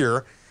guy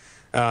here,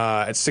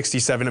 at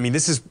 67. I mean,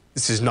 this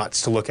is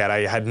nuts to look at.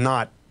 I had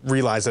not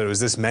realized that it was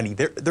this many.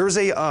 There's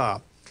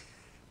a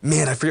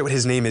man, I forget what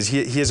his name is.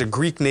 He has a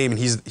Greek name, and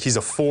he's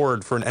a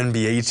forward for an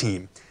NBA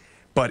team,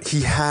 but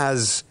he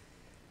has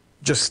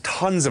just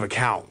tons of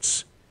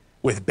accounts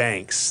with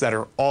banks that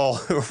are all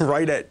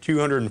right at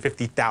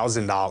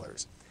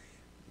 $250,000.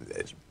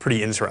 It's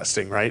pretty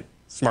interesting, right?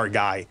 Smart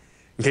guy.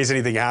 In case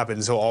anything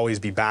happens, he'll always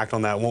be backed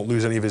on that. Won't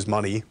lose any of his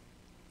money.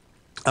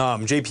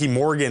 JP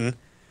Morgan,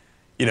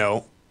 you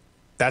know,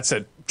 that's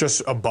at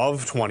just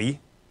above 20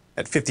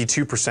 at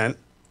 52%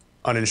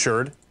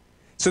 uninsured.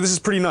 So this is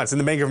pretty nuts.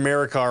 And the Bank of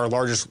America, our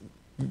largest,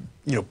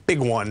 big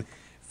one,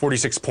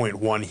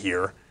 46.1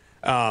 here.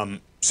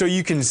 So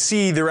you can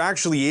see there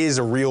actually is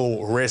a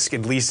real risk,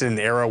 at least in an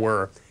era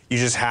where you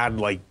just had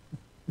like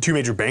 2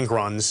 major bank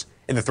runs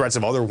and the threats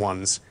of other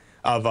ones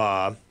of,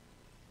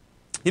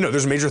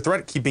 there's a major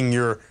threat keeping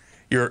your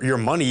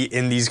money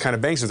in these kind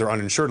of banks if they're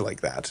uninsured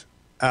like that.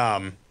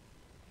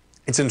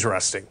 It's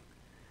interesting.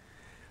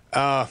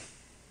 Let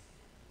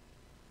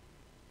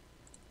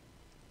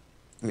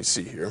me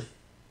see here.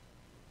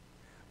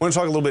 I want to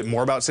talk a little bit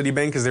more about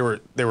Citibank because they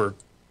were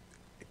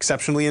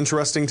exceptionally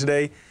interesting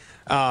today.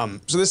 So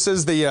this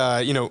says the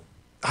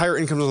higher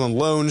incomes on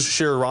loans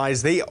share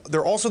rise.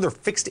 They're also their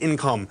fixed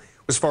income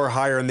was far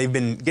higher, and they've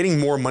been getting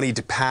more money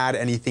to pad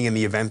anything in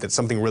the event that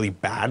something really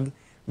bad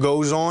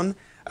goes on,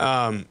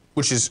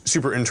 which is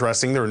super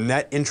interesting. Their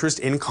net interest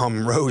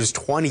income rose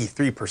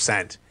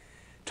 23%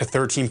 to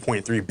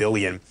 $13.3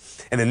 billion.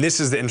 And then this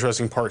is the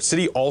interesting part.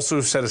 Citi also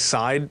set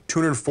aside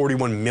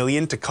 $241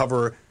 million to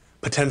cover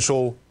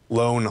potential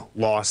loan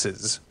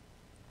losses.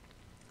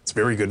 It's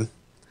very good.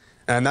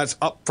 And that's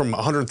up from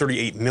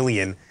 $138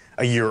 million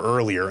a year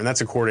earlier, and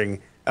that's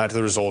according to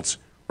the results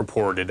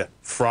reported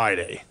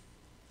Friday.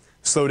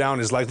 Slowdown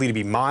is likely to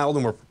be mild,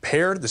 and we're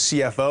prepared, the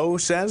CFO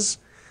says.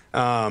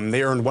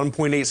 They earned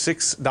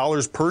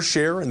 $1.86 per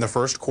share in the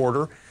first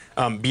quarter,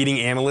 beating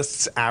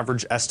analysts'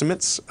 average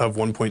estimates of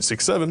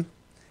 1.67, and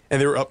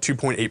they were up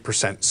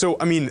 2.8%. So,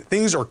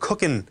 things are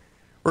cooking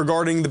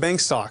regarding the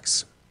bank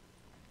stocks.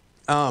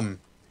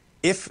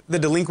 If the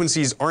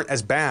delinquencies aren't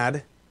as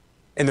bad,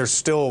 and there's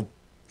still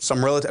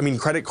some relative,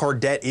 credit card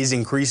debt is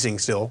increasing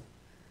still.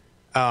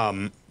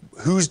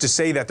 Who's to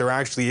say that there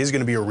actually is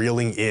going to be a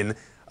reeling in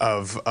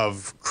of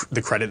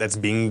the credit that's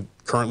being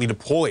currently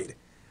deployed?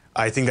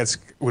 I think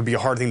would be a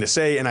hard thing to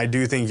say, and I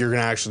do think you're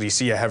going to actually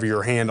see a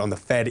heavier hand on the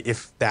Fed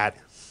if that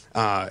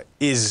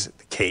is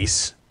the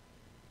case.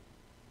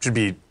 Should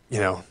be,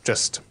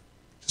 just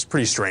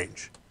pretty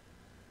strange.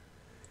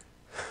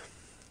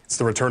 It's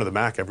the return of the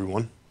Mac,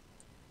 everyone.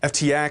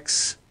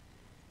 FTX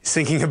is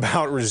thinking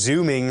about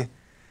resuming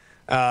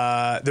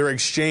their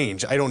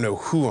exchange. I don't know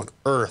who on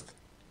earth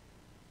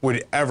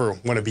would ever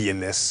want to be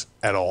in this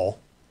at all.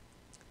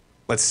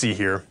 Let's see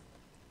here.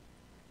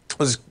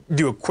 Let's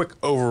do a quick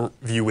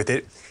overview with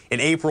it. An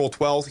April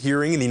 12th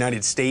hearing in the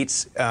United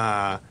States,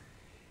 April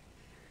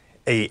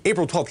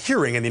 12th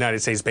hearing in the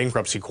United States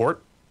Bankruptcy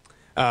Court.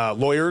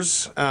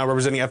 Lawyers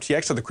representing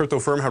FTX said the crypto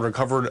firm had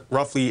recovered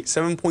roughly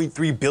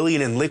 $7.3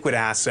 billion in liquid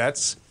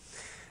assets.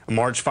 A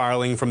March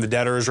filing from the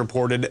debtors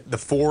reported the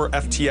 4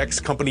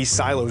 FTX company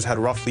silos had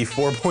roughly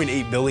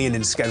 $4.8 billion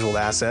in scheduled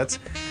assets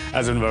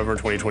as of November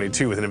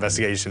 2022, with an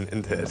investigation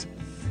into it.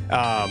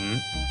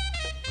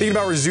 Thinking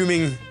about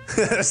resuming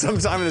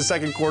sometime in the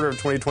second quarter of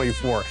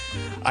 2024.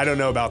 I don't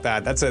know about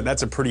that.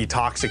 That's a pretty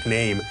toxic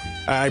name.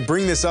 I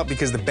bring this up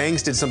because the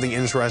banks did something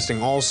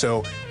interesting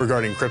also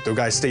regarding crypto.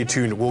 Guys, stay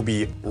tuned. We'll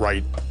be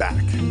right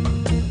back.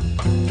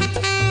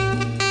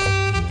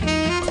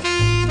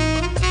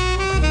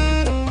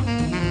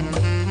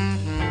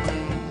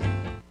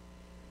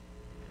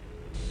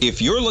 If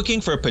you're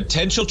looking for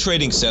potential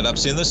trading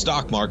setups in the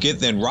stock market,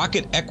 then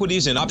Rocket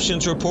Equities and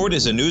Options Report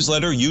is a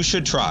newsletter you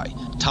should try.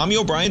 Tommy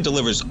O'Brien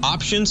delivers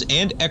options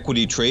and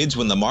equity trades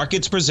when the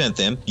markets present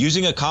them,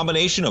 using a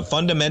combination of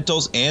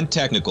fundamentals and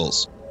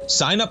technicals.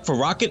 Sign up for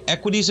Rocket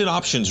Equities and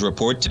Options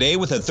Report today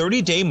with a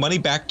 30-day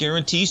money-back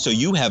guarantee, so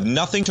you have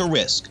nothing to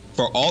risk.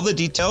 For all the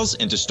details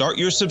and to start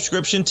your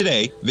subscription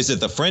today, visit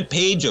the front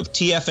page of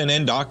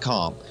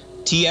TFNN.com.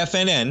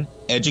 TFNN,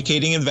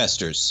 educating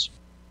investors.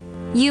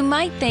 You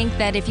might think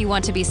that if you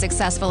want to be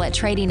successful at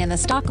trading in the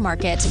stock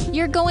market,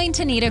 you're going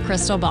to need a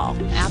crystal ball.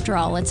 After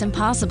all, it's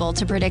impossible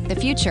to predict the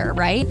future,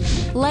 right?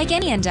 Like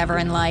any endeavor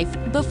in life,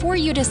 before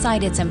you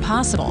decide it's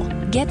impossible,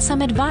 get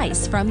some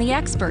advice from the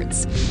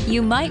experts.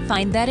 You might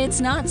find that it's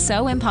not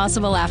so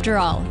impossible after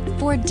all.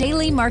 For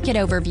daily market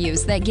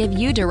overviews that give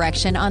you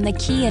direction on the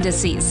key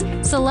indices,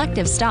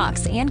 selective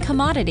stocks, and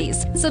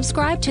commodities,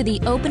 subscribe to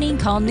the Opening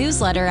Call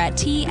newsletter at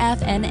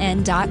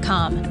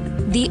TFNN.com.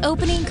 The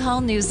Opening Call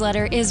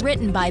newsletter is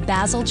written by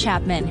Basil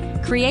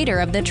Chapman,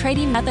 creator of the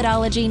trading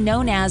methodology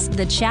known as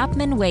the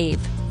Chapman Wave.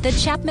 The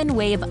Chapman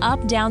Wave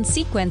up-down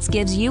sequence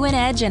gives you an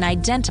edge in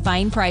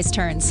identifying price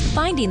turns,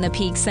 finding the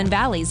peaks and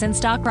valleys in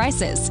stock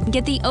prices.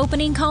 Get the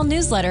Opening Call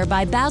newsletter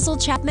by Basil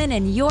Chapman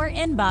in your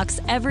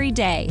inbox every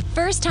day.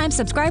 First-time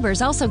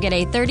subscribers also get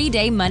a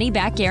 30-day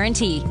money-back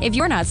guarantee. If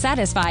you're not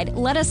satisfied,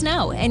 let us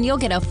know, and you'll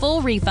get a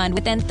full refund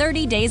within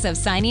 30 days of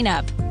signing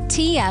up.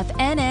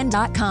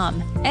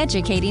 TFNN.com,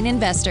 educating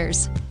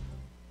investors.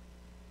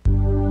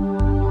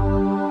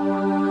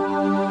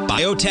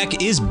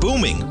 Biotech is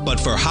booming, but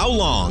for how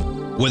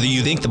long? Whether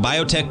you think the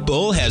biotech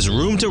bull has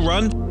room to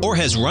run or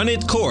has run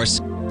its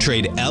course,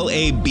 trade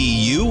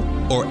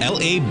LABU or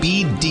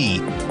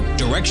LABD.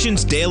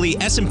 Direction's daily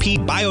S&P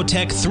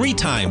Biotech 3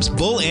 times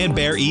bull and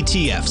bear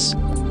ETFs.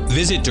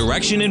 Visit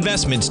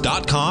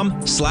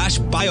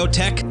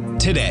directioninvestments.com/biotech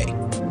today.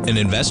 An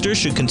investor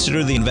should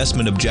consider the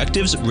investment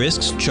objectives,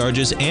 risks,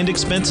 charges, and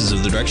expenses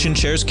of the Direction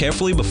shares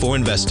carefully before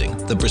investing.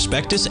 The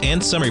prospectus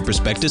and summary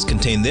prospectus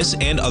contain this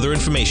and other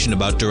information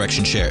about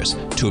Direction shares.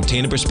 To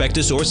obtain a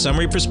prospectus or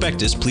summary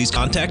prospectus, please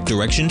contact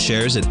Direction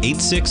Shares at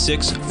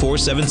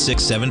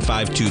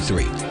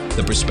 866-476-7523.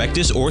 The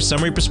prospectus or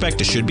summary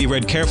prospectus should be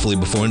read carefully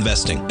before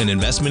investing. An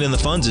investment in the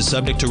funds is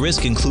subject to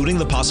risk, including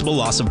the possible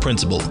loss of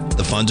principal.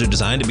 The funds are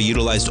designed to be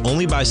utilized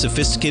only by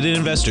sophisticated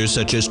investors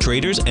such as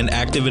traders and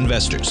active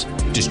investors.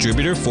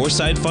 Distributor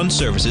Foreside Fund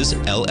Services,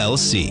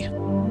 LLC.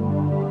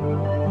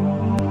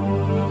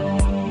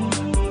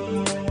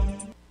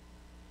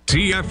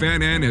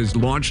 TFNN has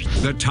launched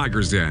the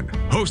Tiger's Den.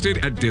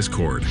 Hosted at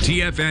Discord,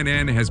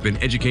 TFNN has been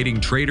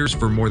educating traders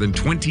for more than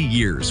 20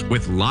 years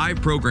with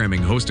live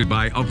programming hosted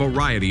by a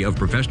variety of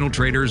professional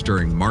traders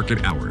during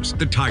market hours.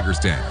 The Tiger's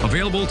Den,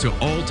 available to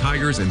all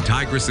tigers and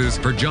tigresses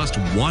for just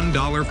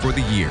 $1 for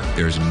the year.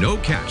 There's no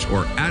catch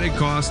or added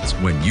costs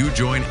when you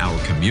join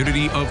our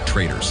community of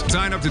traders.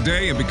 Sign up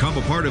today and become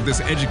a part of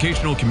this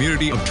educational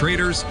community of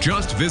traders.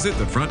 Just visit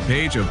the front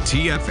page of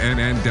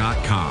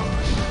TFNN.com.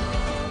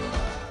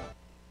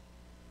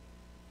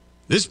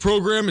 This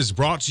program is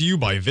brought to you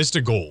by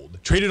Vista Gold,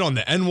 traded on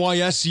the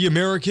NYSE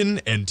American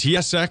and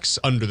TSX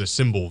under the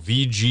symbol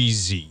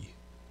VGZ.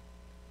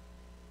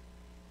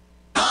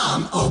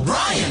 Tom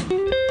O'Brien.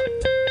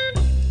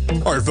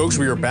 All right, folks,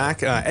 we are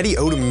back. Eddie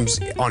Odom's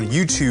on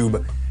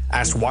YouTube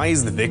asked, why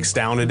is the VIX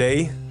down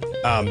today?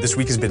 This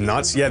week has been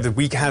nuts. Yeah, the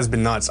week has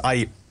been nuts.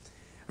 I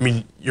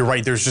mean, you're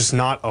right. There's just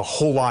not a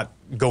whole lot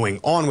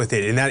going on with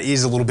it, and that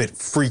is a little bit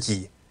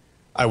freaky,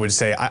 I would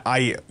say.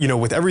 You know,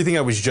 with everything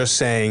I was just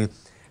saying,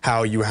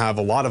 how you have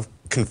a lot of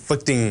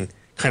conflicting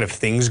kind of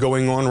things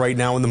going on right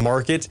now in the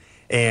market,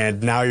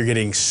 and now you're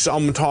getting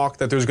some talk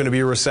that there's going to be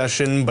a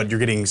recession, but you're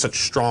getting such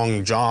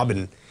strong job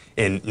and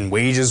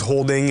wages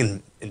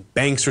holding, and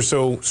banks are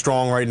so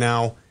strong right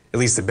now, at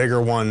least the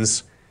bigger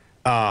ones.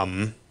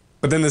 But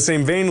then in the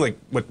same vein, like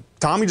what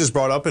Tommy just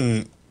brought up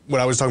and what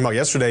I was talking about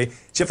yesterday, you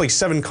have like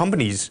 7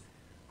 companies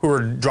who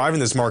are driving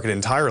this market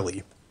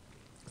entirely.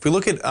 If we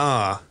look at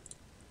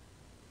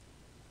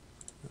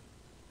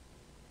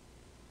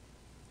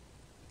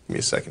give me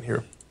a second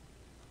here.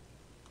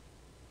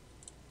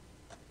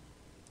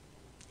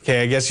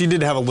 Okay, I guess you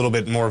did have a little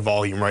bit more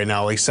volume right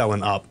now, like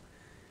selling up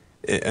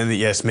in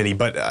the ES Mini,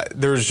 but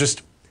there's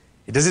just,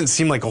 it doesn't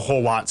seem like a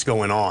whole lot's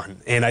going on.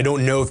 And I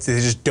don't know if they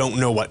just don't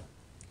know what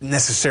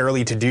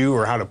necessarily to do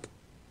or how to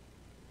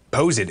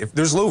pose it. If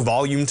there's low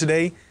volume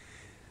today,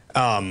 you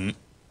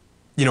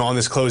know, on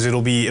this close,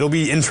 it'll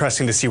be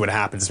interesting to see what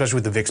happens, especially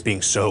with the VIX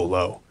being so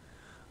low.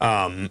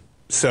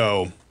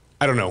 So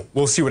I don't know.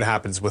 We'll see what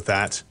happens with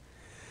that.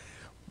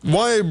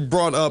 Why I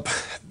brought up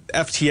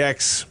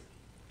FTX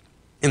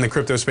in the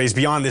crypto space,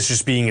 beyond this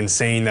just being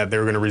insane that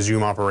they're going to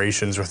resume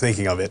operations or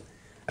thinking of it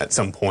at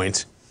some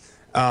point,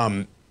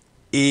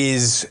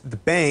 is the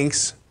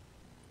banks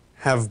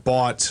have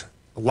bought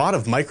a lot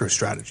of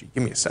MicroStrategy.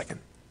 Give me a second.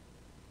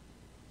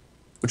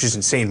 Which is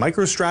insane.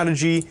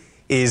 MicroStrategy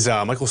is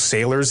Michael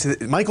Saylor's.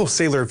 Michael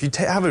Saylor, if you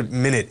have a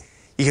minute,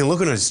 you can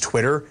look on his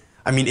Twitter.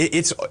 I mean,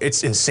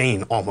 it's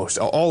insane almost.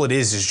 All it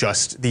is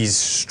just these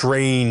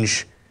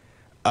strange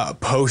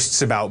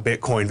posts about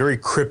Bitcoin, very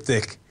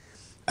cryptic.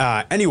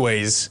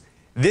 Anyways,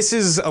 this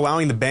is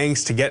allowing the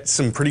banks to get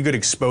some pretty good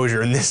exposure.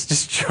 And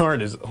this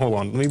chart is, hold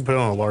on, let me put it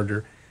on a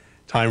larger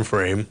time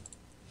frame.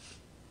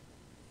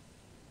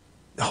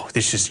 Oh,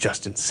 this is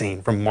just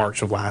insane from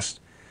March of last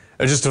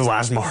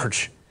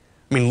March.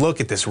 I mean,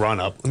 look at this run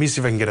up. Let me see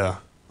if I can get a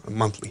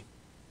monthly.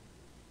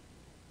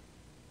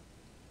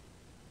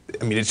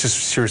 I mean, it's just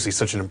seriously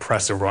such an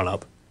impressive run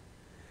up.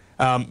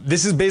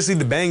 This is basically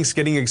the banks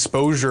getting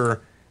exposure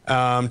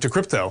to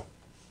crypto,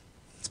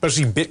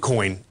 especially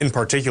Bitcoin in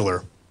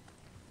particular.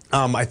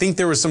 I think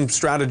there was some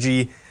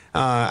strategy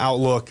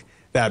outlook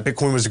that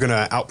Bitcoin was going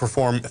to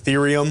outperform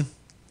Ethereum.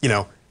 You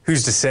know,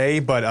 who's to say?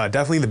 But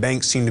definitely the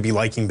banks seem to be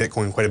liking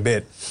Bitcoin quite a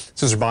bit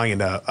since they're buying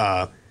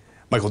into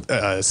Michael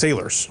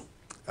Saylor's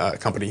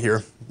company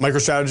here.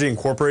 MicroStrategy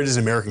Incorporated is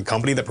an American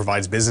company that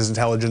provides business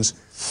intelligence,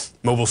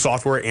 mobile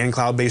software, and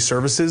cloud-based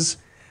services.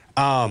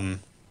 Again,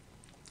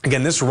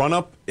 this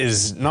run-up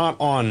is not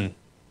on...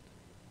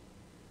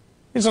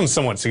 It's on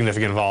somewhat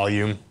significant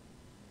volume.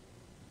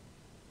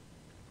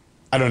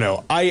 I don't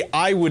know.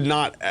 I would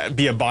not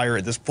be a buyer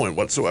at this point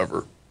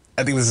whatsoever.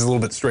 I think this is a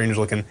little bit strange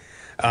looking.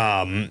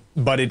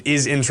 But it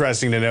is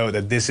interesting to know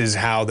that this is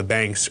how the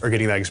banks are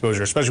getting that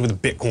exposure, especially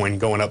with Bitcoin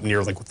going up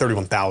near like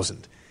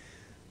 31,000.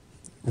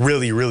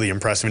 Really, really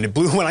impressive. And it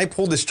blew when I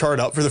pulled this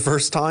chart up for the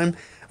first time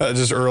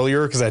just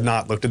earlier, because I had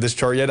not looked at this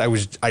chart yet. I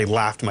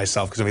laughed to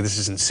myself because I mean, this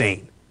is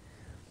insane.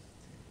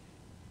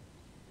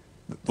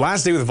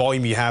 Last day with the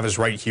volume you have is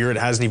right here. It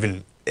hasn't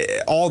even,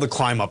 all the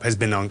climb up has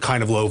been on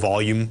kind of low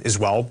volume as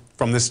well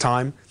from this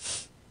time.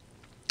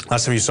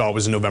 Last time you saw it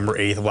was November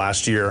 8th of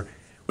last year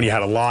when you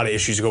had a lot of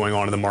issues going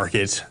on in the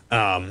market.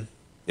 And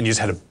you just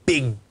had a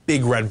big,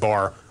 big red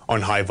bar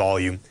on high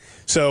volume.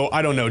 So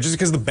I don't know, just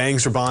because the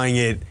banks are buying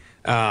it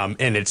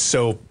and it's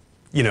so,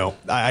 you know,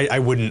 I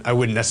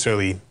wouldn't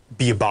necessarily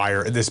be a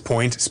buyer at this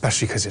point,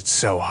 especially because it's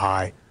so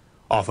high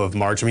off of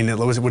March. I mean,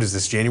 what is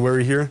this,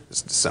 January here?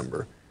 It's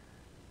December.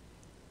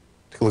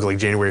 Take a look at like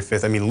January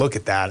 5th. I mean, look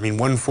at that. I mean,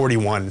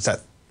 141, it's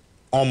at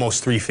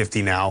almost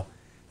 350 now,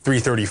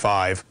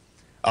 335,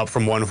 up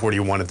from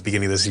 141 at the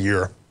beginning of this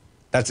year.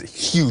 That's a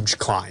huge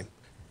climb.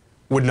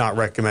 Would not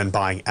recommend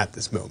buying at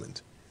this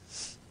moment.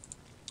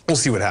 We'll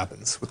see what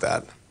happens with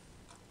that.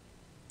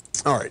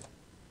 All right.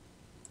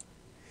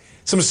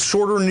 Some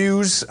shorter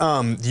news.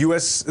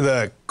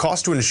 The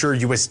cost to insure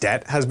U.S.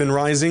 debt has been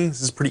rising.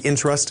 This is pretty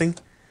interesting.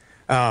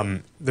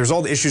 There's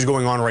all the issues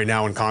going on right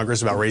now in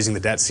Congress about raising the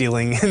debt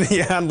ceiling. And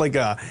you had like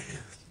a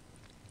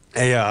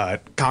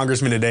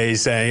congressman today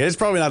saying it's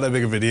probably not that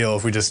big of a deal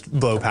if we just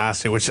blow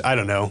past it, which I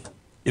don't know.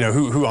 You know,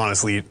 who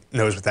honestly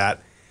knows with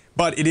that?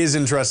 But it is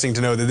interesting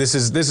to know that this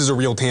is a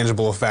real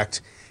tangible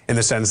effect in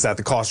the sense that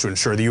the cost to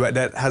insure the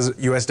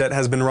U.S. debt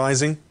has been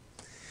rising.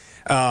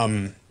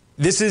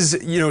 This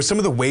is, you know, some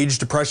of the wage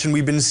depression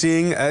we've been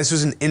seeing. This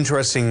was an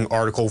interesting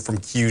article from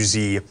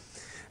QZ.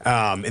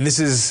 And this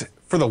is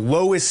for the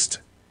lowest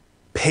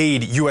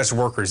paid U.S.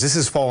 workers. This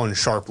has fallen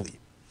sharply.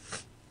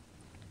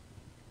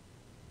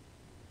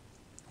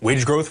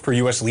 Wage growth for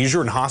U.S.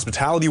 leisure and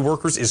hospitality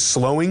workers is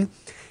slowing.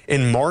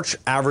 In March,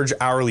 average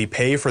hourly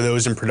pay for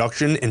those in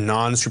production and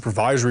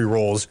non-supervisory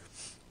roles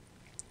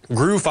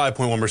grew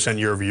 5.1%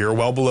 year over year,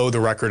 well below the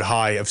record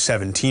high of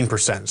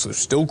 17%. So they're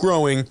still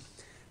growing,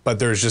 but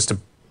there's just a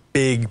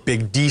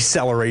big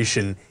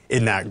deceleration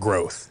in that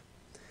growth.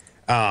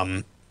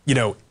 You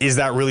know, is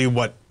that really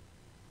what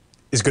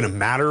is going to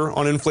matter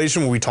on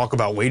inflation when we talk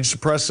about wage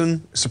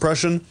suppression?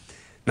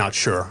 Not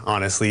sure,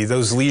 honestly.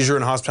 Those leisure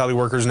and hospitality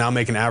workers now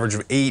make an average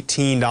of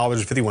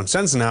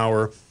 $18.51 an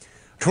hour,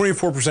 a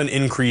 24%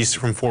 increase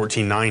from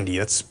 $14.90.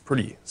 That's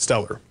pretty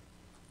stellar.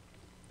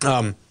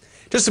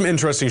 Just some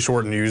interesting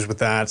short news with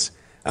that.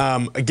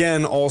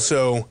 Again,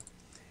 also,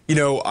 you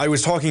know, I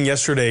was talking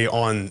yesterday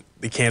on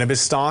the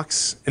cannabis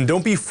stocks, and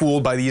don't be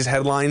fooled by these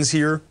headlines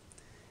here.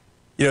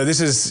 You know,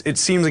 it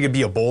seems like it'd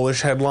be a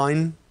bullish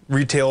headline.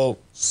 Retail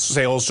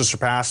sales to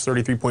surpass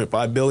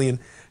 $33.5 billion,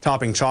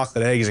 topping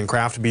chocolate, eggs, and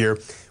craft beer.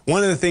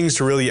 One of the things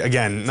to really,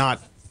 again,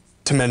 not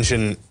to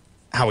mention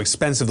how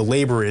expensive the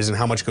labor is and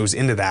how much goes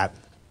into that,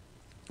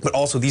 but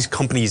also these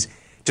companies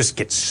just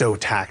get so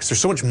taxed.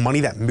 There's so much money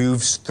that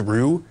moves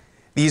through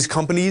these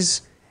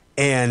companies,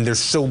 and there's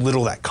so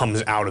little that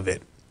comes out of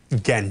it.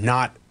 Again,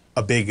 not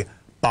a big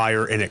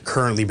buyer in it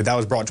currently, but that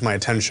was brought to my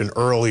attention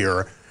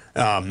earlier,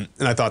 and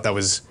I thought that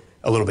was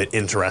a little bit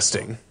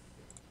interesting.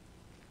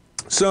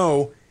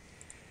 So,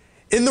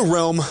 in the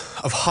realm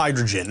of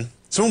hydrogen,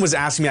 someone was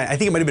asking me, I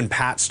think it might have been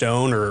Pat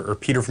Stone or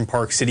Peter from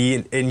Park City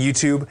in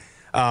YouTube,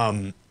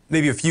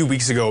 maybe a few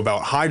weeks ago,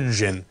 about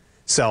hydrogen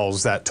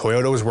cells that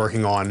Toyota was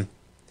working on.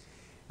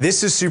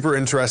 This is super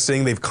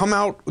interesting. They've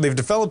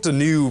developed a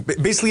new,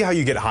 basically how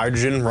you get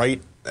hydrogen,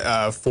 right,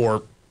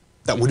 for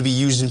that would be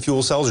used in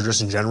fuel cells or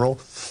just in general,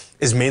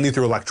 is mainly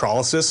through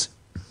electrolysis.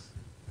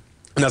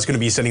 And that's going to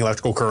be sending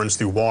electrical currents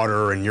through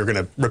water, and you're going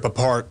to rip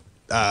apart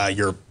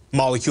your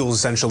molecules,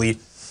 essentially.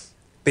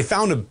 They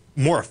found a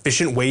more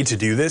efficient way to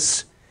do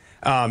this,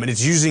 and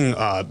it's using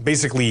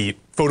basically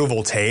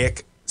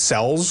photovoltaic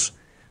cells,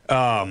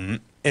 and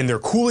they're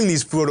cooling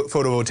these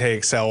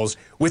photovoltaic cells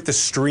with the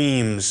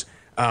streams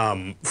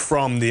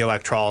from the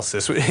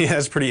electrolysis.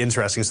 That's pretty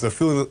interesting. So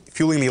they're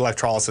fueling the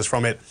electrolysis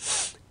from it,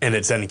 and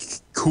it's then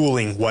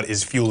cooling what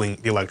is fueling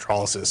the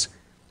electrolysis.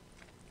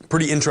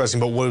 Pretty interesting,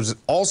 but what was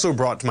also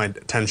brought to my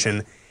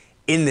attention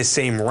in the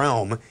same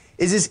realm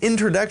is this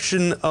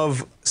introduction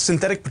of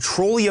synthetic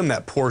petroleum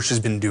that Porsche has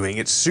been doing.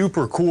 It's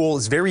super cool.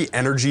 It's very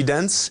energy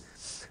dense.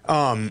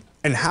 And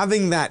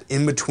having that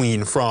in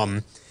between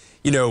from,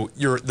 you know,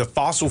 the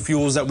fossil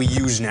fuels that we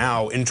use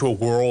now into a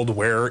world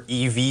where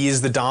EV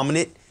is the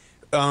dominant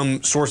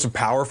source of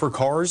power for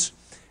cars.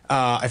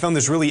 I found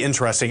this really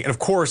interesting. And of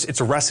course,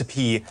 it's a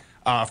recipe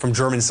from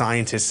German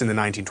scientists in the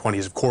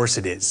 1920s. Of course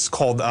it is. It's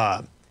called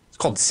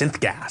synth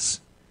gas.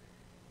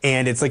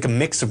 And it's like a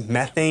mix of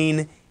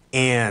methane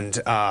and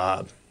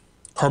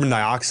carbon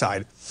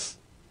dioxide.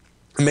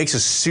 It makes a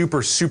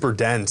super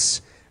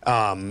dense,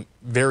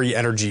 very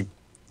energy,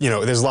 you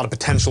know, there's a lot of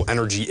potential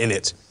energy in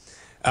it.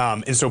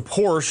 And so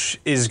Porsche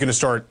is going to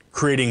start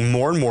creating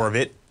more and more of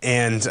it.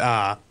 And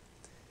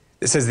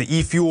it says the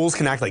e-fuels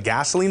can act like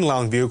gasoline,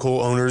 allowing vehicle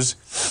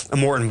owners a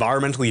more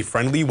environmentally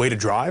friendly way to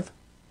drive.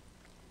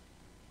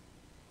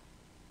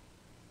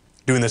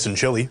 Doing this in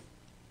Chile.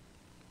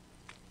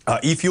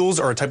 E-fuels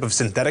are a type of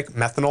synthetic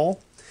methanol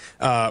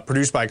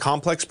produced by a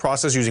complex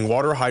process using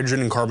water,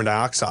 hydrogen, and carbon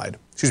dioxide.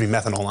 Excuse me,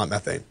 methanol, not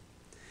methane.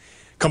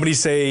 Companies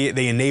say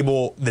they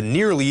enable the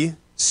nearly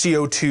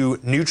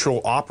CO2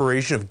 neutral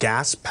operation of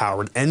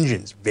gas-powered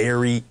engines.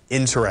 Very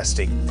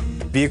interesting.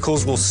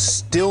 Vehicles will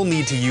still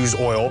need to use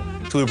oil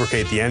to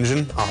lubricate the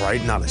engine. All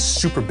right, not a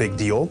super big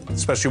deal,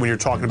 especially when you're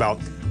talking about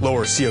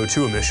lower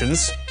CO2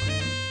 emissions.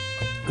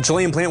 The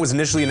Chilean plant was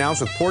initially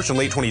announced with Porsche in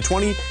late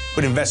 2020,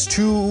 but invests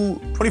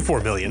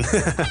 $24 million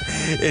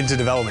into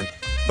development.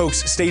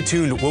 Folks, stay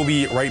tuned. We'll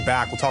be right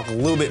back. We'll talk a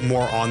little bit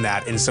more on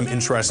that and some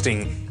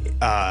interesting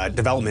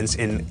developments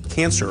in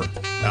cancer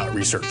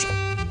research.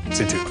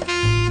 Stay tuned.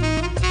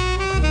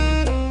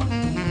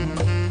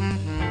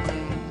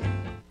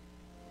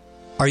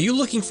 Are you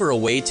looking for a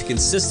way to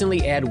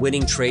consistently add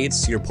winning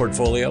trades to your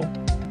portfolio?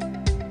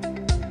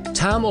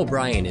 Tom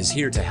O'Brien is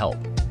here to help.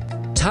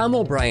 Tom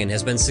O'Brien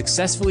has been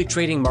successfully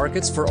trading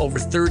markets for over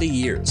 30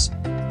 years.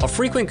 A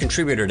frequent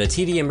contributor to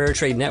TD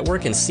Ameritrade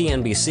Network and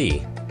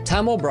CNBC,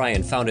 Tom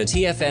O'Brien founded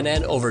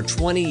TFNN over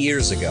 20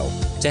 years ago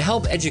to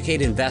help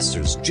educate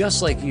investors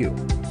just like you.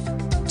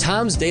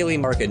 Tom's daily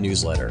market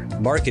newsletter,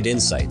 Market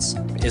Insights,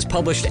 is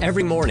published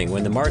every morning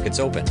when the markets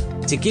open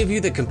to give you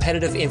the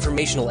competitive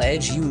informational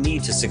edge you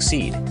need to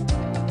succeed.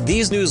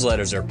 These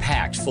newsletters are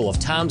packed full of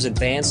Tom's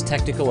advanced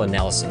technical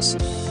analysis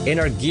and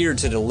are geared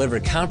to deliver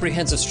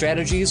comprehensive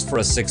strategies for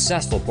a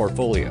successful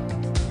portfolio.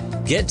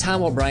 Get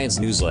Tom O'Brien's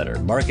newsletter,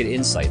 Market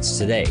Insights,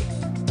 today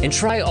and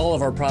try all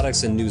of our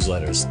products and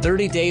newsletters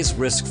 30 days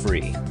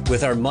risk-free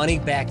with our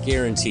money-back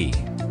guarantee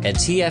at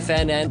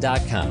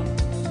TFNN.com.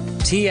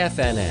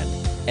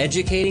 TFNN,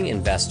 educating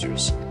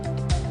investors.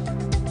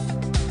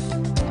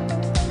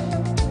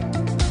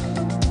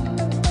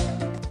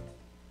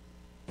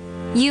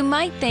 You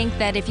might think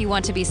that if you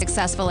want to be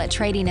successful at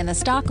trading in the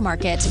stock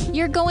market,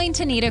 you're going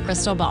to need a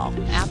crystal ball.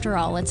 After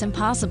all, it's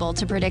impossible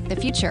to predict the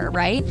future,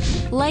 right?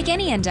 Like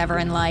any endeavor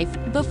in life,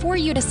 before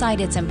you decide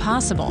it's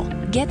impossible,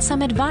 get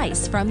some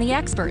advice from the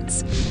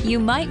experts. You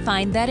might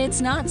find that it's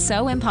not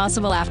so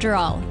impossible after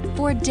all.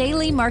 For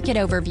daily market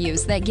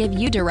overviews that give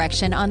you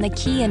direction on the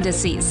key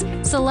indices,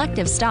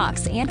 selective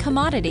stocks, and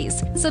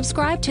commodities,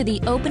 subscribe to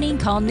the Opening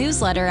Call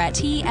newsletter at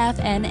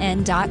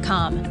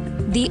TFNN.com.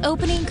 The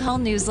Opening Call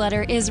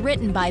newsletter is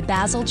written by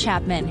Basil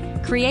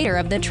Chapman, creator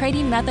of the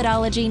trading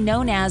methodology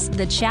known as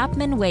the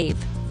Chapman Wave.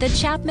 The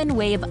Chapman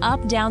Wave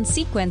up-down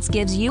sequence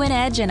gives you an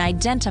edge in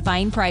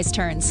identifying price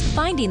turns,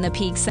 finding the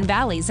peaks and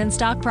valleys in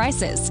stock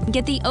prices.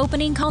 Get the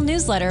Opening Call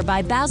newsletter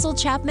by Basil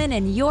Chapman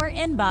in your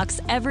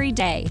inbox every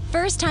day.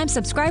 First-time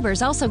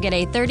subscribers also get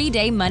a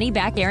 30-day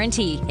money-back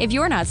guarantee. If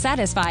you're not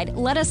satisfied,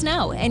 let us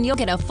know, and you'll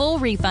get a full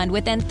refund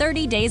within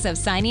 30 days of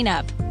signing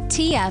up.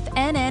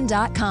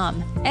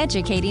 TFNN.com,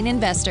 educating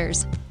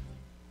investors.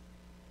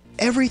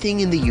 Everything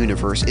in the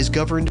universe is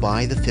governed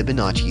by the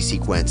Fibonacci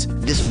sequence.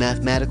 This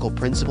mathematical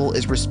principle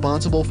is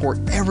responsible for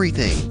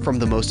everything from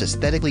the most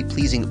aesthetically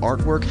pleasing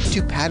artwork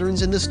to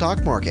patterns in the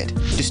stock market.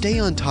 To stay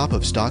on top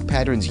of stock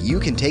patterns you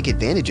can take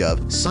advantage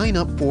of, sign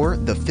up for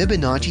the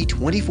Fibonacci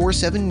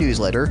 24/7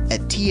 newsletter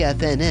at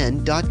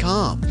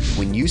TFNN.com.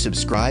 When you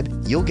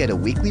subscribe, you'll get a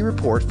weekly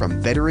report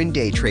from veteran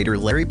day trader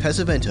Larry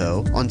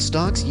Pesavento on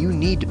stocks you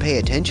need to pay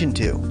attention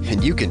to.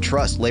 And you can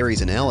trust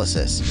Larry's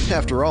analysis.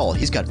 After all,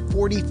 he's got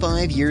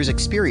 45 years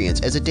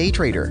experience as a day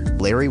trader.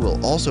 Larry will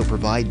also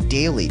provide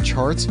daily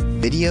charts,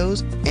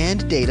 videos,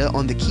 and data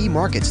on the key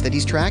markets that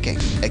he's tracking.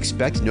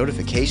 Expect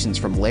notifications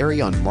from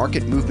Larry on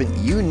market movement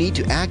you need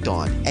to act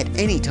on at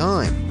any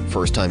time.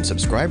 First-time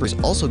subscribers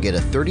also get a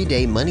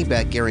 30-day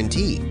money-back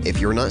guarantee. If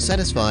you're not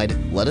satisfied,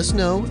 let us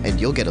know and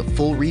you'll get a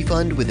full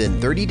refund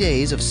within 30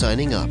 days of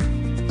signing up.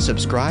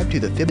 Subscribe to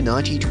the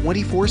Fibonacci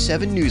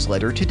 24/7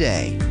 newsletter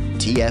today.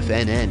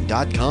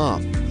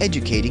 TFNN.com,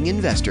 educating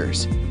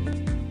investors.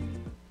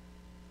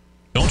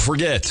 Don't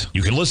forget,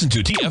 you can listen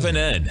to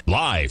TFNN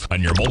live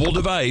on your mobile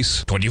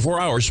device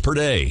 24 hours per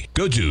day.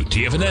 Go to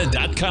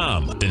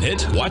TFNN.com, then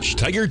hit Watch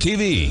Tiger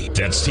TV.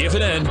 That's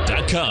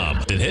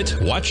TFNN.com, then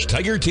hit Watch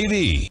Tiger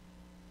TV.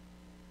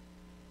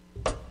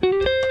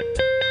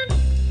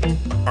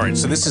 All right,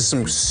 so this is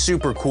some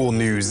super cool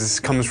news. This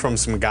comes from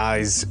some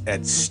guys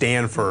at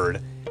Stanford.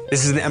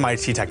 This is an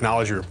MIT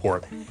technology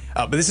report.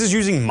 But this is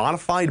using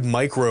modified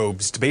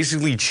microbes to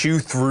basically chew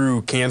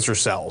through cancer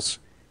cells.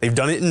 They've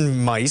done it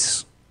in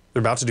mice. They're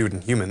about to do it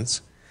in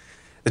humans.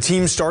 The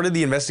team started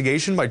the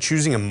investigation by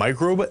choosing a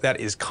microbe that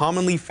is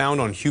commonly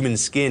found on human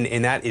skin,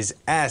 and that is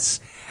S.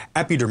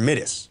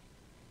 epidermidis.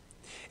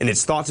 And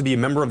it's thought to be a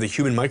member of the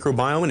human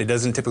microbiome, and it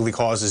doesn't typically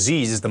cause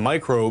disease, as the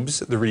microbes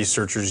the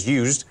researchers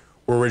used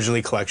were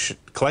originally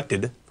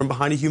collected from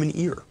behind a human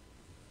ear.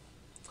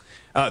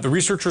 The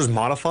researchers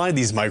modified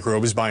these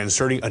microbes by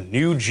inserting a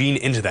new gene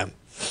into them.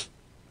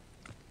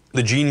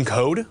 The gene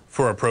code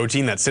for a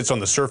protein that sits on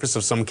the surface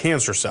of some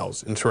cancer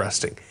cells.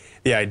 Interesting.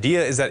 The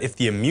idea is that if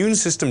the immune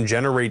system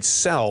generates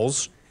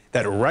cells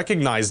that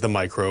recognize the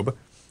microbe,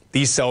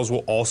 these cells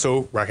will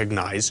also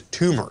recognize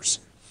tumors.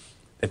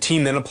 The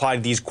team then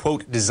applied these,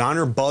 quote,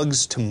 designer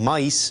bugs to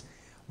mice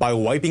by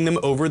wiping them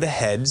over the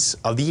heads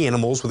of the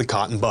animals with a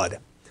cotton bud.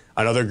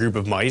 Another group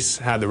of mice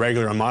had the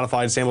regular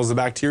unmodified samples of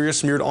bacteria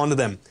smeared onto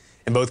them.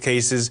 In both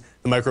cases,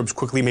 the microbes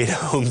quickly made a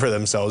home for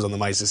themselves on the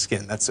mice's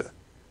skin. That's a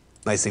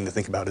nice thing to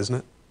think about, isn't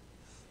it?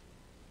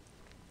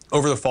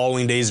 Over the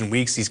following days and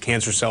weeks, these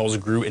cancer cells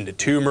grew into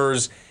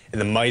tumors,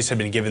 and the mice had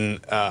been given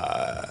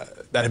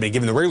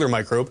the regular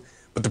microbe,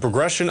 but the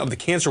progression of the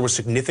cancer was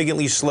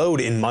significantly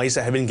slowed in mice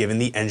that had been given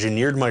the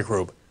engineered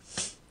microbe.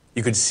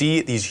 You could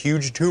see these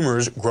huge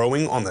tumors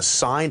growing on the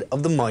side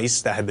of the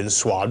mice that had been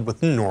swabbed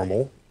with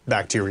normal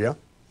bacteria,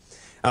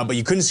 but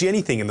you couldn't see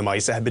anything in the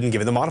mice that had been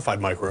given the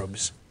modified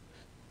microbes.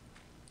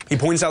 He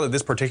points out that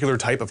this particular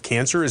type of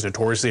cancer is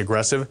notoriously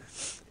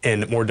aggressive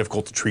and more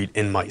difficult to treat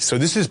in mice. So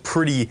this is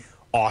pretty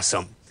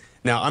awesome.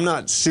 Now, I'm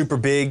not super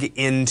big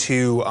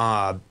into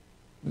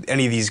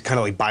any of these kind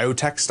of like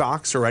biotech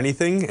stocks or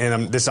anything,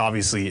 and this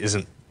obviously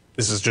isn't.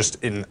 This is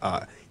just in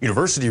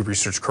university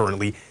research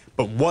currently.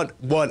 But what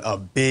a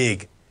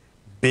big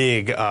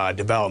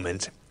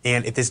development.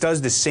 And if this does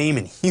the same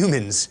in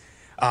humans,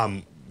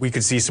 we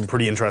could see some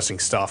pretty interesting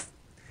stuff.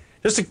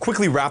 Just to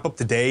quickly wrap up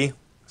the day,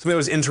 something that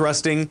was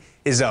interesting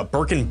is a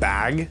Birkin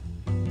bag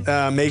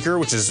maker,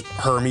 which is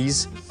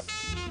Hermes,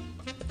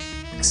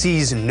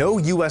 sees no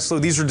U.S.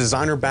 these are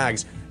designer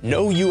bags,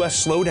 no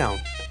U.S. slowdown.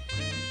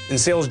 And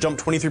sales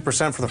jumped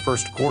 23% for the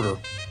first quarter.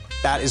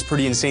 That is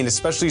pretty insane,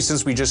 especially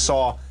since we just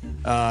saw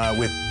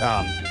with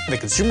the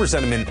consumer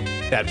sentiment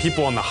that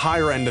people on the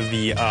higher end of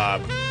the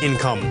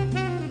income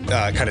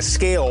kind of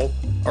scale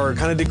are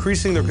kind of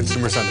decreasing their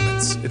consumer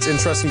sentiments. It's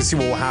interesting to see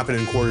what will happen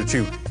in quarter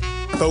two.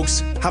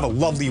 Folks, have a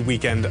lovely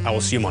weekend. I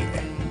will see you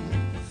Monday.